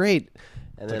just feel great."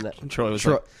 And then Troy was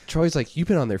like, Troy's like, "You've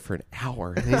been on there for an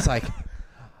hour," and he's like,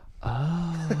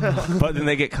 but then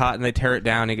they get caught and they tear it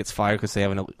down. And he gets fired because they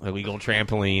have an illegal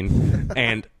trampoline,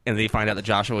 and they find out that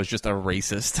Joshua was just a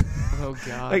racist. Oh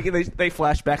god. Like they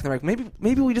flash back and they're like,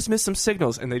 maybe we just missed some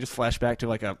signals, and they just flash back to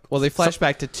like a. "Well, they flash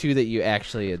back to two that you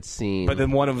actually had seen." But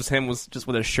then one of him was just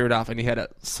with his shirt off, and he had a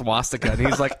swastika, and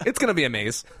he's like, "It's gonna be a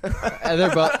maze." and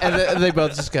they're both and they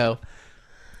both just go,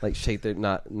 like shake their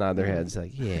nod their heads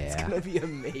like, "Yeah." It's gonna be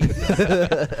amazing.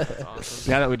 That's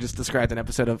awesome. Now that we just described an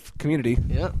episode of Community,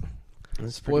 Yep.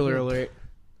 It's pretty Spoiler good. alert.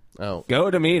 Oh, go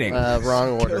to meeting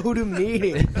wrong order. Go to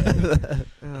meeting.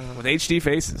 with HD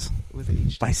Faces With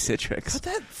HD. by Citrix. Put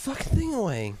that fucking thing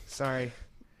away. Sorry.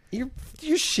 You're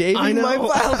shaving I know. my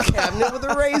file cabinet with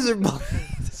a razor blade.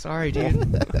 Sorry, dude.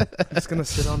 I'm just gonna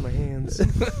sit on my hands.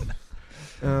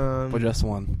 But just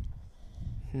one.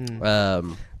 There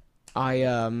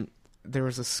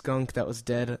was a skunk that was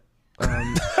dead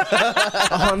on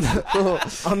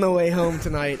the way home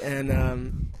tonight,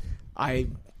 and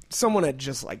someone had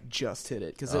just hit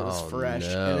it because it was Oh, fresh,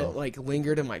 no. and it like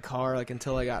lingered in my car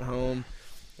until I got home,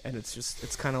 and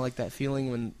it's kind of like that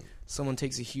feeling when someone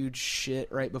takes a huge shit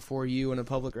right before you in a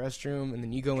public restroom, and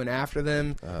then you go in after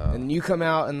them, and you come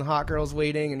out and the hot girl's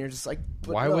waiting, and you're just like,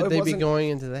 but Why no, would it they be wasn't- going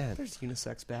into that? There's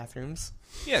unisex bathrings.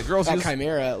 Yeah, girls At use.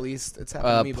 Chimera, at least. It's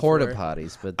happened to me before. Porta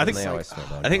potties, but I then think they so. always smell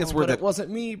bad. I think it's Oh, where but it that. wasn't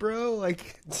me, bro.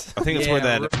 Like, I think it's Yeah, where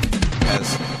that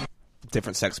has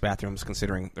different sex bathrooms,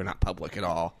 considering they're not public at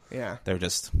all. yeah. They're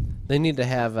just. They need to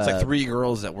have. It's like 3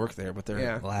 girls that work there, but they're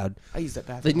Yeah. allowed. I use that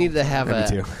bathroom. They need to have Yeah, me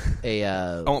too. a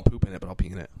I won't poop in it, but I'll pee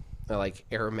in it. like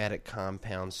aromatic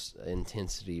compounds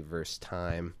intensity versus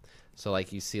time. So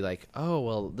like you see like, oh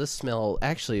well, this smell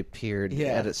actually appeared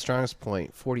Yeah. at its strongest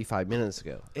point 45 minutes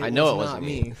ago. It I know it was wasn't not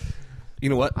me. You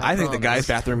know what? I think the promise. guy's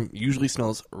bathroom usually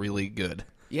smells really good.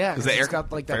 Yeah, Is because the it's air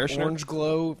got like that freshener? orange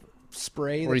glow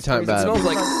spray. What are you that talking sprays It about?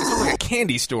 smells like a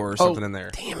candy store or something in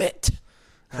there. Damn it!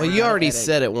 Well, you already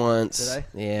said it once. Did I?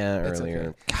 Yeah, It's earlier.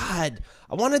 okay. God,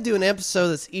 I want to do an episode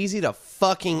that's easy to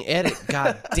fucking edit.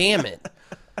 God damn it.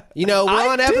 You know, we're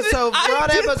on episode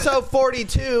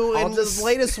 42, and the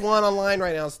latest one online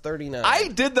right now is 39. I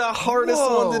did the hardest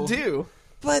one to do.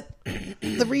 But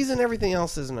the reason everything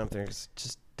else isn't up there is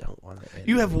just don't want to edit.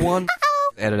 You have one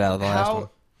edit out of the last one.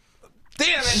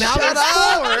 Damn it! Now Shut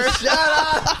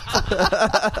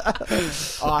up!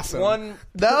 Awesome. One.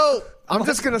 No. I'm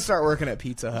just gonna start working at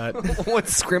Pizza Hut. What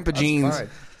Scrimpa jeans?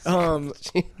 Yeah,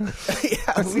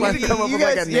 we need to come up with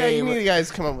like a name. Yeah, you need to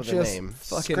guys come up with a Just name.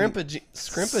 fucking- Scrimpa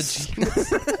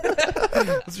jeans.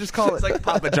 Let's just call It's it like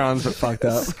Papa John's but fucked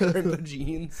up. Scrimpa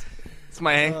Jeans.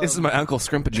 This is my Uncle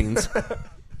Scrimpa jeans.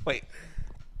 Wait,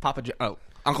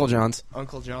 Uncle John's.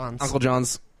 Uncle John's. Uncle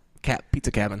John's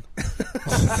pizza cabin.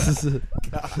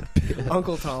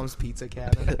 Uncle Tom's Pizza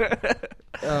Cabin.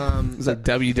 It's like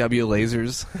WW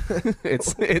Lasers.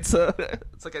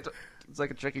 it's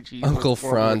like a Chuck E. Cheese. Uncle with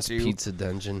World War Franz II. Pizza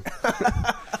Dungeon.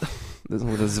 With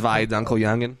a Zvide Uncle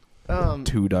Youngin.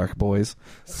 Two dark boys.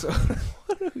 So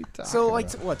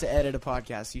like, what, to edit a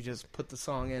podcast, you just put the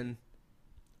song in.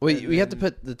 Wait, we have to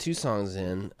put the two songs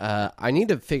in. I need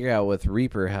to figure out with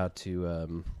Reaper how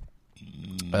to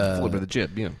Flip of the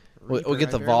jib, yeah. we'll get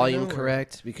the I barely volume know, or-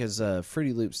 correct because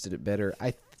Fruity Loops did it better.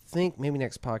 I think maybe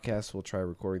next podcast we'll try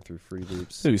recording through Fruity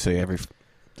Loops. So you say every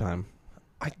time.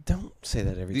 I don't say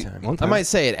that every You- time. one I time. might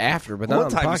say it after, but not One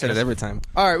on the time podcast. you said it every time.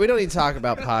 All right, we don't need to talk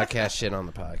about podcast shit on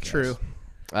the podcast. True.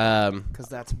 Because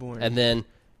that's boring. And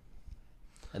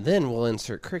then we'll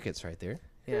insert crickets right there.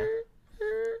 yeah.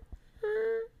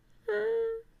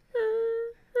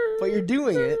 But you're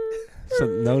doing it. So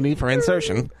no need for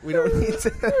insertion. We don't need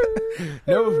to.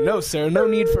 No, sir. No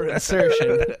need for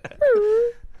insertion.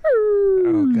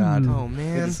 Oh God. Oh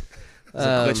man, It's a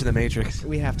glitch in the Matrix.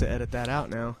 we have to edit that out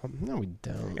now. No, we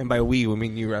don't. And by we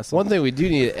mean you, Russell. One thing we do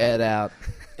need to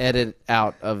edit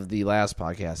out of the last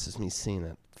podcast is me singing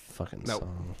that fucking Nope.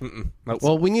 song. Nope.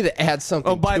 Well, we need to add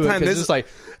something. Oh, by to the it, time 'cause this it's like,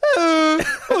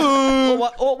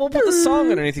 we'll put the song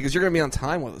underneath because you're gonna be on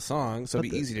time with the song, so it'll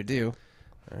be easy to do.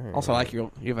 Also,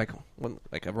 you have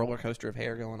like a roller coaster of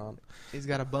hair going on. He's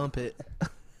got to bump it.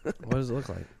 what does it look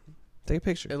like? Take a It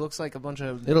picture. looks like a bunch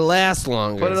of. It'll last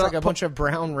longer. It's like a bunch of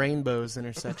brown rainbows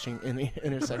intersection in the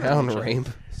intersection. Brown of each other.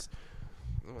 rainbows.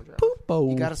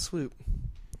 You got to swoop,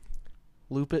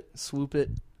 loop it, swoop it.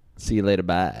 See you later.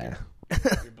 Bye.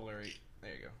 You're blurry.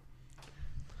 There you go.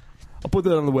 I'll put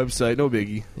that on the website. No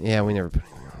biggie. Yeah, we never put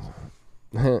anything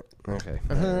else. Okay.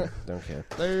 Don't care.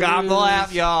 Got the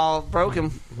laugh, y'all. Broke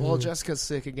him. Well, Jessica's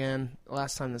sick again.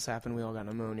 Last time this happened, we all got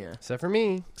pneumonia, Except for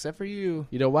me. except for you.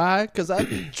 You know why? Because I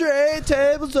trade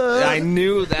tables up. I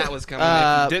knew that was coming.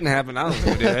 If it didn't happen, I was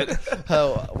gonna do it.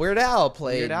 Oh, Weird Al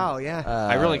played. Weird Al, yeah.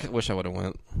 I really wish I would have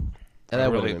went. And that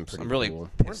I'm would have really- been pretty I'm really cool.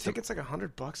 Weren't tickets like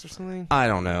 $100 or something? I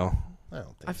don't know. I don't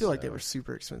think I feel like so. they were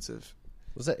super expensive.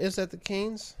 Is that the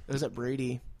Canes? It was at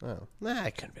Brady. Oh, nah,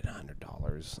 it could have been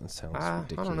 $100. That sounds I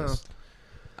ridiculous. don't know.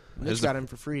 Mitch was got him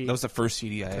for free. That was the first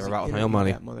CD I 'cause ever he bought with my own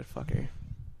money. interviewed That motherfucker.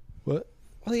 What?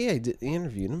 Well, yeah, he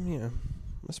interviewed him. Yeah,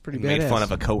 that's pretty He made badass. fun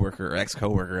of a coworker or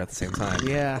ex-coworker at the same time.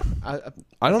 Yeah,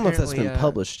 I don't know if that's been apparently,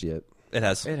 published yet. It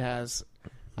has. it has.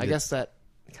 I guess that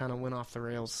kind of went off the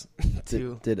rails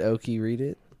too. Did Oki read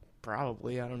it?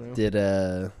 Probably, I don't know. Did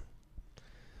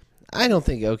I don't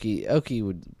think Oki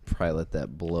would probably let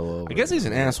that blow over. I guess he's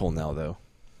an asshole now, though.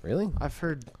 Really? I've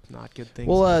heard not good things.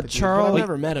 Well, about the dude, but Charles- I've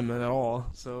never met him at all.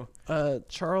 So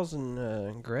Charles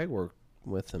and Greg work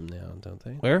with him now, don't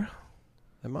they? Where?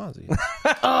 At Mozzie.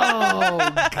 oh,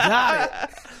 got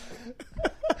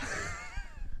it.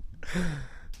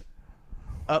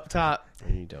 Up top,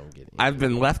 You don't get it. I've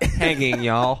been left hanging,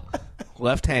 y'all.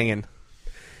 Left hanging.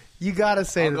 you gotta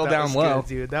say I'll that go that down was low. good,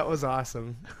 dude. That was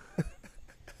awesome.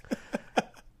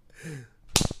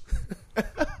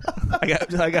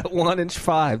 I got 1 inch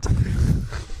 5.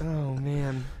 Oh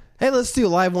man, Hey, let's do a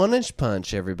live 1-inch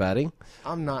punch, everybody.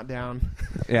 I'm not down.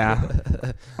 Yeah,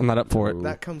 I'm not up for it.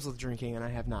 That comes with drinking, and I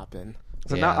have not been.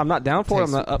 So Yeah. I'm not down for it. I'm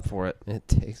Takes- not up for it. It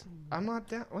takes. I'm not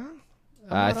down. Well,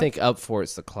 I think up for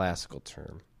it's the classical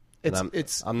term. And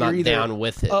I'm not you're either down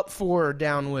with it. Up for or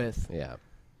down with. Yeah,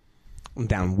 I'm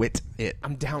down with it.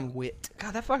 I'm down with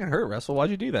God, that fucking hurt, Russell.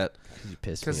 Why'd you do that? you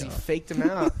pissed because me he off. faked him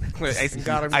out. I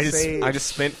got him saved. just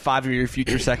spent 5 of your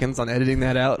future seconds on editing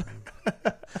that out.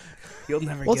 You'll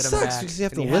never Well, it get him sucks back. because you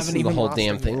have and to you listen haven't to the even whole lost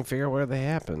damn him thing yet. and figure out where they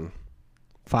happen.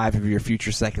 5 of your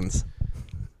future seconds.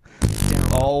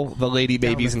 Down- All the lady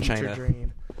down babies the in future China.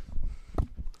 drain.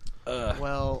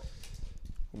 Well,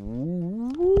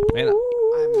 Man,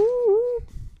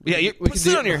 yeah, you We put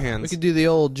it on your hands. We could do the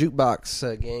old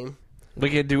jukebox game. We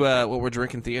could do what we're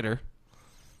drinking theater.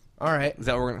 All right. Is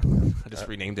that what we're gonna? I just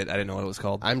renamed it. I didn't know what it was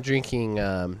called. I'm drinking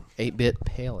 8-bit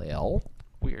Pale Ale.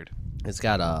 Weird. It's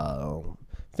got a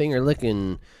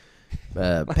finger-licking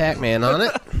Pac-Man on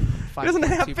it. It doesn't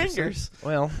have fingers.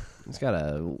 Well, it's got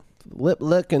a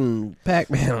lip-licking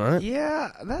Pac-Man on it.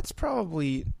 Yeah, that's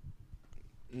probably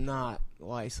not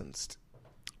licensed.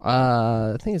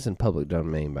 I think it's in public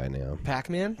domain by now.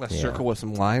 Pac-Man? A Yeah. circle with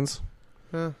some lines.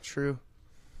 Huh, true.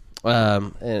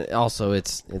 And also,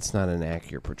 it's not an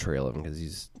accurate portrayal of him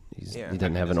because Yeah, he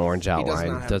doesn't have an doesn't- orange does outline.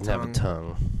 not have Doesn't a have a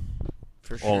tongue.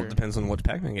 For Well, sure. it depends on what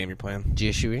Pac-Man game you're playing.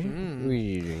 Jishui?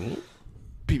 Mm.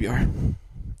 PBR.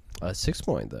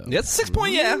 6-point though. Yeah, it's 6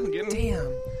 point. Yeah.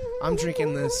 Damn. I'm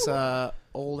drinking this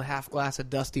old half glass of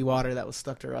dusty water that was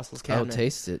stuck to Russell's Oh, cabinet.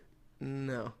 taste it.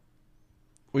 No.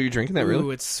 Were you drinking that really?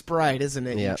 Ooh, it's Sprite, isn't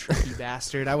it? Yeah. You tricky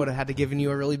bastard. I would have had to given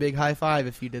you a really big high five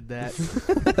if you did that.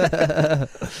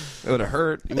 It would have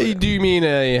hurt. Hey, do you mean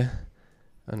a?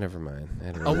 Oh, never mind. I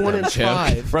had A really 1 dumb inch joke.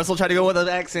 5. Russell tried to go with an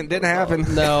accent. Didn't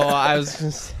happen. No, I was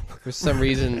just, for some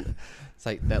reason. It's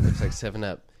like that looks like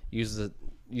 7-Up. Use the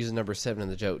number 7 in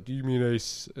the joke. Do you mean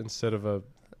instead of a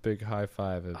big high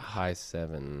 5, a high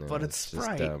 7? But it's just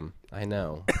Sprite. dumb. I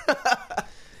know.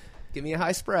 Give me a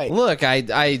high Sprite. Look,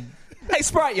 I Hey,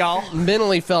 Sprite, y'all.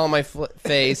 mentally fell on my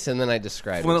face and then I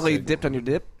described Fluently it. dipped on your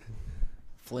dip.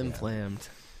 Flim flammed.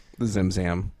 The Zim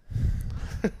Zam.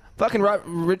 Fucking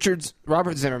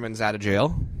Robert Zimmerman's out of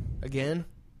jail. Again?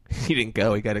 He didn't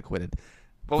go. He got acquitted.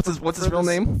 What's his real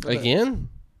name? Again?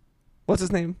 What's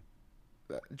his name?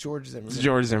 George Zimmerman. It's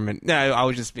George Zimmerman. No, I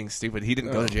was just being stupid. He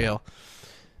didn't go to jail.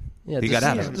 Yeah, He got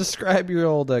out of it. Describe your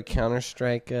old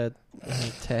Counter-Strike tag.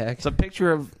 It's a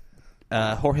picture of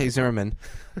Jorge Zimmerman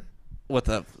with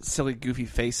a silly, goofy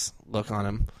face look on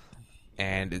him,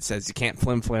 and it says you can't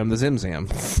flim-flam the Zim Zam.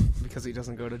 Because he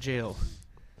doesn't go to jail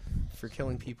for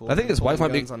killing people. I think his and wife might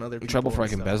pulling be guns on other in trouble people for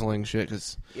like and stuff. embezzling shit.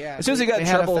 Because Yeah, as soon as he got they in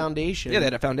had trouble, a foundation. yeah, they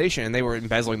had a foundation, and they were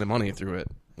embezzling the money through it.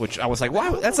 Which I was like,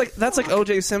 why? That's like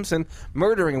O.J. Simpson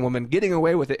murdering a woman, getting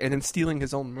away with it, and then stealing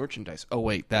his own merchandise. Oh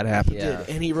wait, that happened. Yeah.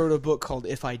 And he wrote a book called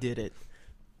If I Did It.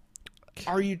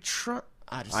 Are you trying?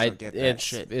 I just don't get that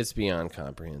shit. It's beyond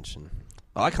comprehension.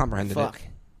 Oh, I comprehended Fuck. it.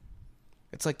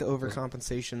 It's like the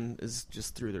overcompensation is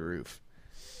just through the roof.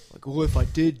 Like, well, if I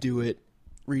did do it,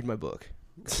 read my book.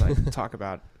 'Cause I talk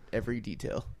about every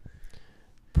detail.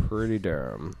 Pretty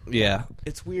dumb. Yeah,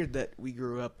 It's weird that we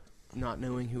grew up not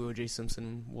knowing who O.J.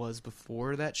 Simpson was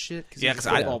before that shit. yeah. Because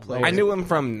Because I knew him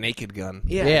from Naked Gun.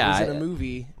 Yeah, Yeah, he was in I- a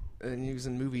movie, and he was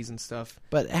in movies and stuff.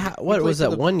 But what played was for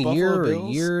that? the 1 Buffalo year or a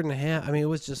Bills? year and a half? I mean, it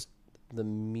was just the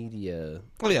media.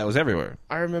 Oh yeah, it was everywhere.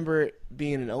 I remember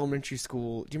being in elementary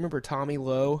school. Do you remember Tommy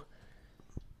Lowe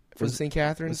from Was- St.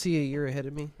 Catherine's? Was he a year ahead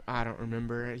of me? I don't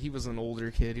remember. He was an older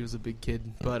kid. He was a big kid.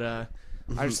 But I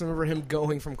just remember him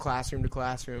going from classroom to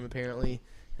classroom, apparently,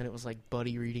 and it was like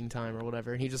buddy reading time or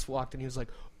whatever. And he just walked in. He was like,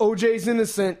 "OJ's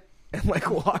innocent," and like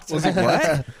walked. Was he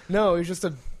black? No, he was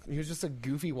just a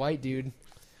goofy white dude. He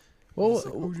Well, was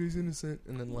like, "OJ's innocent,"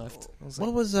 and then left. I was like,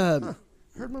 what was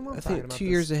heard my mom I talking think about 2 this.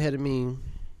 years ahead of me.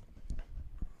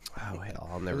 Oh hell,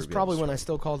 I'll never. It was be probably able when to- I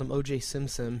still called him OJ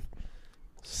Simpson.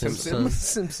 Simpson.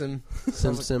 Simpson. Sounds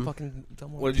like Simpson. fucking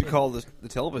dumb What did you call the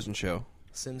television show?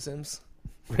 Simpsons?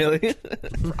 Really?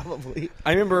 Probably.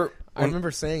 I remember. I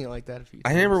remember saying it like that a few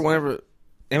times. I remember whenever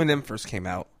Eminem first came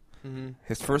out. Mhm.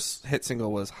 His first hit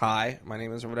single was "Hi, My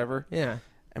Name Is" or whatever. Yeah.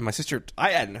 And my sister, I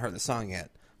hadn't heard the song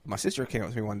yet. My sister came up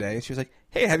to me one day and she was like,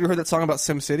 "Hey, have you heard that song about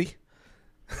Sim City?"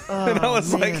 And I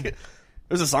was like,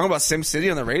 "There's a song about Sim City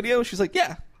on the radio?" She's like,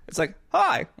 "Yeah." It's like,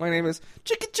 "Hi, my name is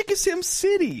Chicka Sim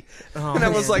City," Oh, and I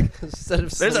was man. like, Instead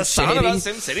of "There's a Slim song about Shady.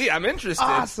 Sim City. I'm interested."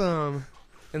 Awesome.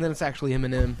 And then it's actually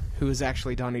Eminem, who is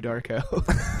actually Donnie Darko.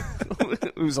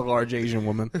 Who's a large Asian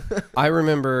woman? I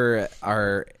remember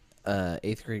our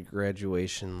 8th grade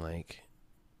graduation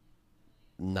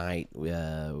night.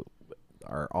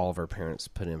 All of our parents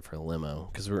put in for a limo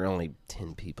because we were only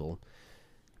 10 people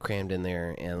crammed in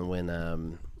there. And when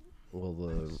will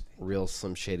the real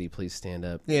Slim Shady please stand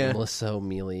up? Yeah. Melissa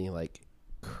O'Mealy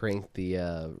cranked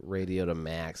the radio to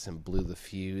max and blew the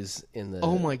fuse in the.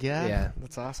 Oh my god. Yeah,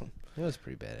 That's awesome. it was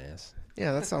pretty badass.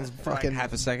 Yeah, that sounds For like fucking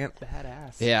half a second.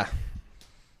 badass. Yeah.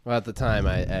 Well, at the time,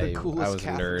 I coolest was a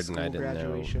Catholic nerd and I school didn't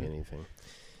graduation. know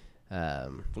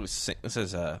anything. This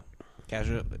is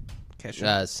casual.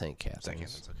 St.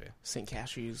 Catherine's. Okay. St.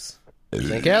 Cashews.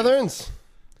 St. Catherine's.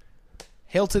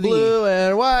 Hail to thee. Blue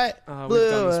and white. We've done Blue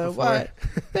this and before. white.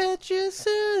 Bet you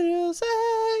soon you'll say,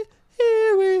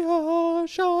 here we are,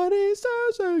 shining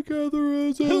stars St.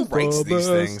 Catherine's. Who is writes the these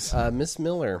best. things? Miss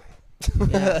Miller.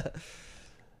 Yeah.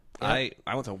 I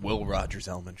went to Will Rogers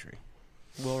Elementary.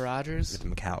 Will Rogers. It's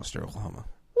in McAllister, Oklahoma.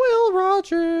 Will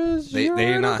Rogers. They you're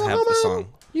did in not have the Oklahoma.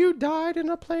 song. You died in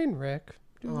a plane wreck.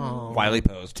 Oh, Wiley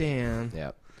Post. damn.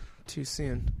 Yeah. Too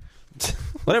soon.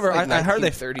 Whatever. Like I heard they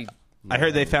 1930. I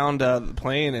heard they found the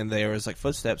plane and there was like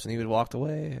footsteps and he would walked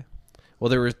away. Well,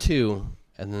 there were two,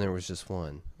 and then there was just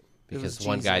one because was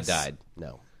one guy Jesus. died.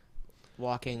 No.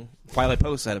 Walking. Wiley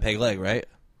Post had a peg leg, right?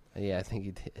 Yeah, I think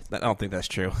he did. I don't think that's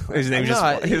true. His name's No,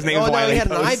 just his name's oh, no, Wiley he had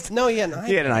an eye. Post. No, he had an eye.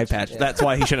 He had an eye patch. That's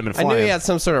why he shouldn't have been I flying. knew he had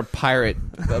some sort of pirate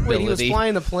ability. Wait, he was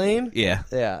flying the plane? Yeah.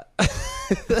 Yeah.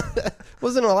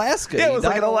 Was in Alaska. Yeah, He it was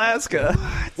like died in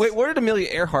Alaska. Wait, where did Amelia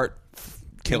Earhart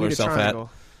kill Bermuda herself Triangle.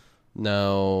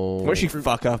 No. at? Where'd she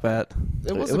fuck up at?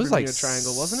 It was it the was Bermuda like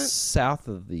Triangle, wasn't it? south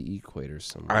of the equator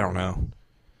somewhere. I don't know.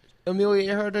 Amelia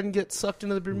Earhart didn't get sucked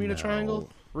into the Bermuda No. Triangle?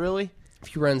 Really?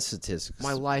 If you run statistics,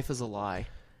 My life is a lie.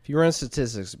 if you run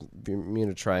statistics,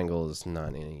 Bermuda Triangle is not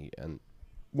any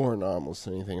more anomalous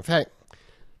than anything. In fact,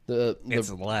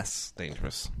 It's less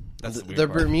dangerous. That's the, the weird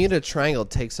part. Bermuda Triangle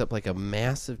takes up like a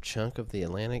massive chunk of the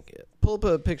Atlantic. Pull up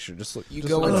a picture. Just look. You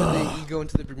just go look.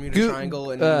 into the Bermuda Goo-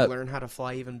 Triangle and uh, you learn how to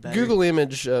fly even better. Google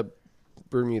image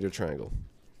Bermuda Triangle.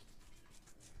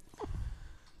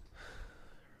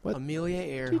 What? Amelia What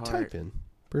do you Earhart. type in?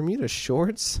 Bermuda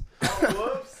shorts?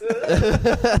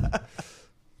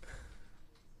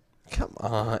 Come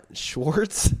on,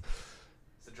 Schwartz.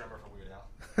 It's the drummer from Weird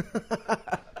Al.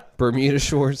 Bermuda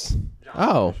shorts.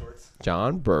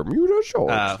 John Bermuda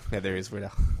shorts. Yeah, there he is, Weird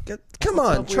Al. Come What's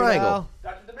on, up, Weird triangle. Al?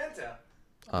 Dr. Demento.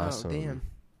 Awesome. Oh, damn.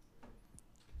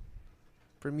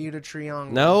 Bermuda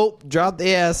Triangle. Nope, drop the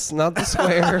S, not the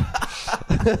square.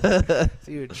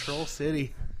 Dude, Troll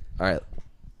City. All right,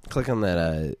 click on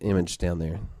that image down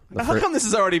there. How come this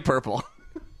is already purple?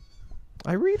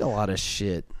 I read a lot of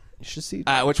shit. You should see.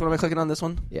 Which one am I clicking on? This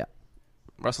one? Yeah,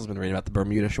 Russell's been reading about the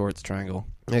Bermuda Shorts Triangle.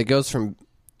 it goes from.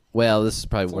 Well, this is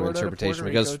probably Florida one interpretation. to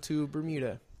But Puerto it Rico goes. to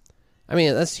Bermuda. I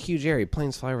mean, that's a huge area.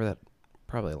 Planes fly over that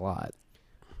probably a lot.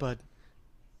 But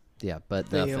Yeah, but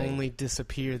they nothing. only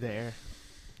disappear there.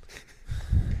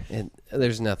 And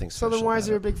there's nothing So special. then why is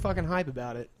about there a it. big fucking hype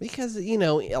about it? Because,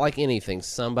 like anything,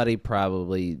 somebody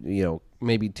probably,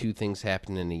 maybe two things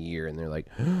happen in a year, and they're like,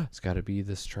 it's got to be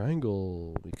this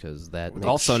triangle because that makes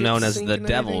Also shit known as sink the and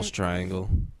Devil's everything? Triangle.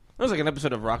 There was like an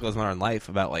episode of Rocko's Modern Life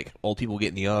about like old people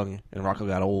getting young, and Rocco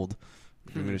got old.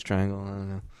 Bermuda's Triangle. I don't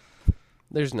know.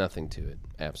 There's nothing to it.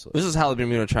 Absolutely. This is how the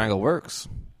Bermuda Triangle works.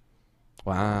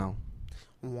 Wow.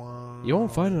 Wow. You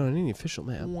won't find it on any official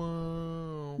map.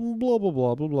 Wow. Blah, blah,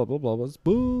 blah, blah, blah, blah, blah. It's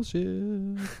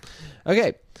bullshit.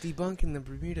 Okay. Debunking the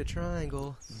Bermuda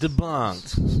Triangle.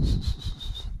 Debunked.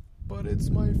 But it's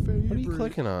my favorite. What are you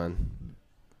clicking on?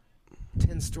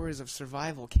 10 stories of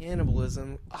survival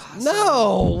cannibalism. Awesome.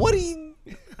 No! What do you...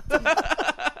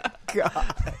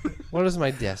 God. What does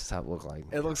my desktop look like?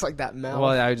 It looks like that mouth. Well,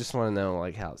 I just want to know,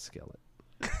 like, how to scale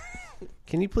it.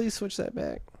 Can you please switch that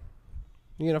back?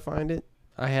 You gonna find it?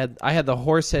 I had the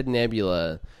Horsehead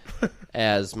Nebula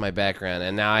as my background,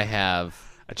 and now I have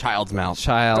A child's mouth.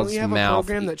 child's Don't you have mouth. a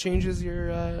program that changes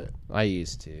your... I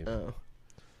used to. Oh.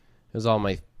 It was all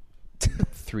my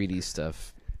 3D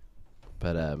stuff.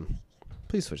 But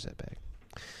please switch that back.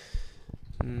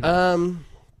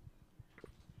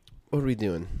 What are we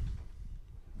doing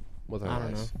with our I don't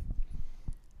lives?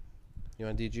 You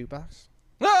want to do jukebox?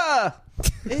 Ah!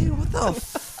 Hey, what the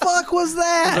fuck was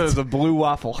That that? was a blue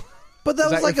waffle. But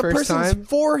that Was was that like a your first person's time?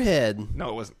 forehead. No,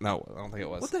 it wasn't. No, I don't think it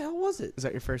was. What the hell was it? Is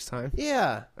that your first time?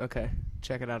 Yeah. Okay.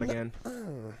 Check it out again.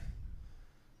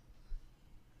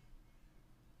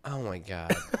 Oh my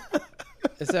god.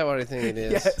 Is that what I think it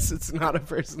is? Yes, it's not a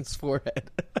person's forehead.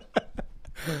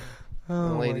 The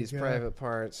Oh, ladies' my God. private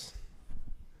parts.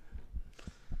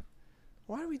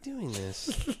 Why are we doing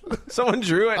this? Someone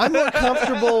drew it. I'm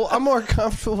more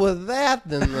comfortable with that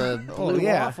than the blue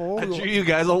yeah. waffle. I drew you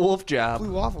guys a wolf job.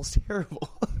 Blue waffle's terrible.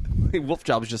 Wolf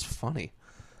job is just funny.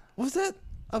 Was that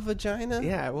a vagina?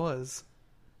 Yeah, it was.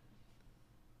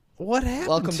 What happened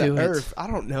Welcome to to it? Earth. I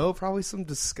don't know. Probably some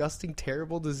disgusting,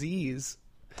 terrible disease.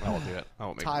 I won't do it. I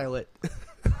won't make Tile it.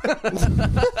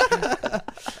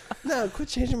 No, quit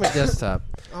changing my desktop.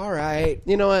 All right.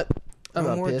 You know what? I'm No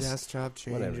not more pissed. desktop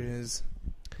Whatever. changes.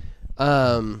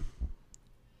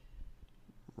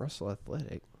 Russell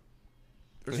Athletic.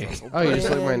 Yeah. Oh, you just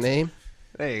look at my name?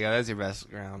 There you go. That's your best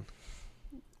ground.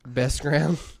 Best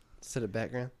ground instead of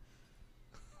background.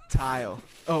 Tile.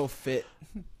 Oh, fit.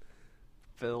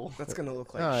 Phil. That's gonna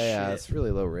look like Oh yeah, shit. it's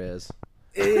really low res.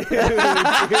 Ew, dude.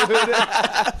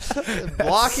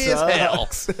 Blocky as hell.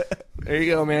 There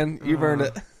you go, man. You've earned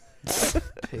it.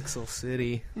 Pixel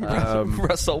City.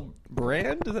 Russell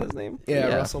Brand? Is that his name? Yeah,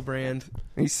 Yeah. Russell Brand.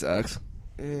 He sucks.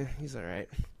 He's all right.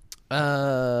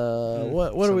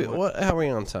 What are we? How are we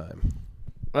on time?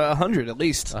 100 at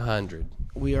least. 100.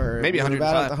 We are Maybe we're 105.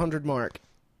 about at the 100 mark.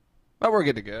 But we're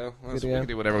good to go. We to go. can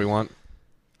do whatever we want.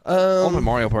 On the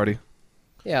Mario Party.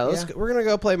 Yeah, Yeah. we're gonna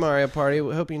go play Mario Party.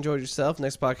 We hope you enjoyed yourself.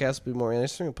 Next podcast will be more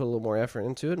interesting. We'll put a little more effort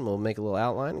into it, and we'll make a little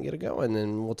outline and get it going.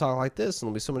 And we'll talk like this, and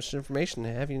there'll be so much information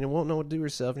to have. You won't know what to do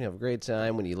yourself, and you have a great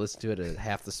time when you listen to it at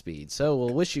half the speed. So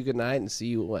we'll wish you good night and see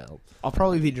you well. I'll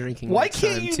probably be drinking. Why next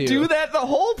can't time, you too. do that the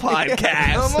whole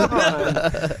podcast? Come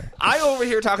on. I over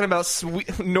here talking about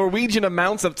Norwegian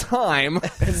amounts of time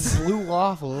Blue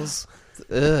waffles.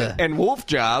 Ugh. and wolf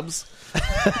jobs.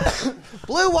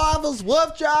 Blue waffles,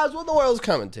 wolf jobs. What the world's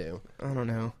coming to? I don't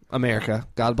know. America,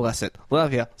 God bless it.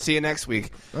 Love you. See you next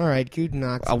week. All right, good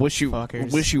night. I wish you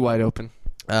fuckers. wide open.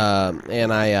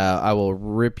 And I will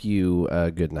rip you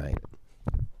good night.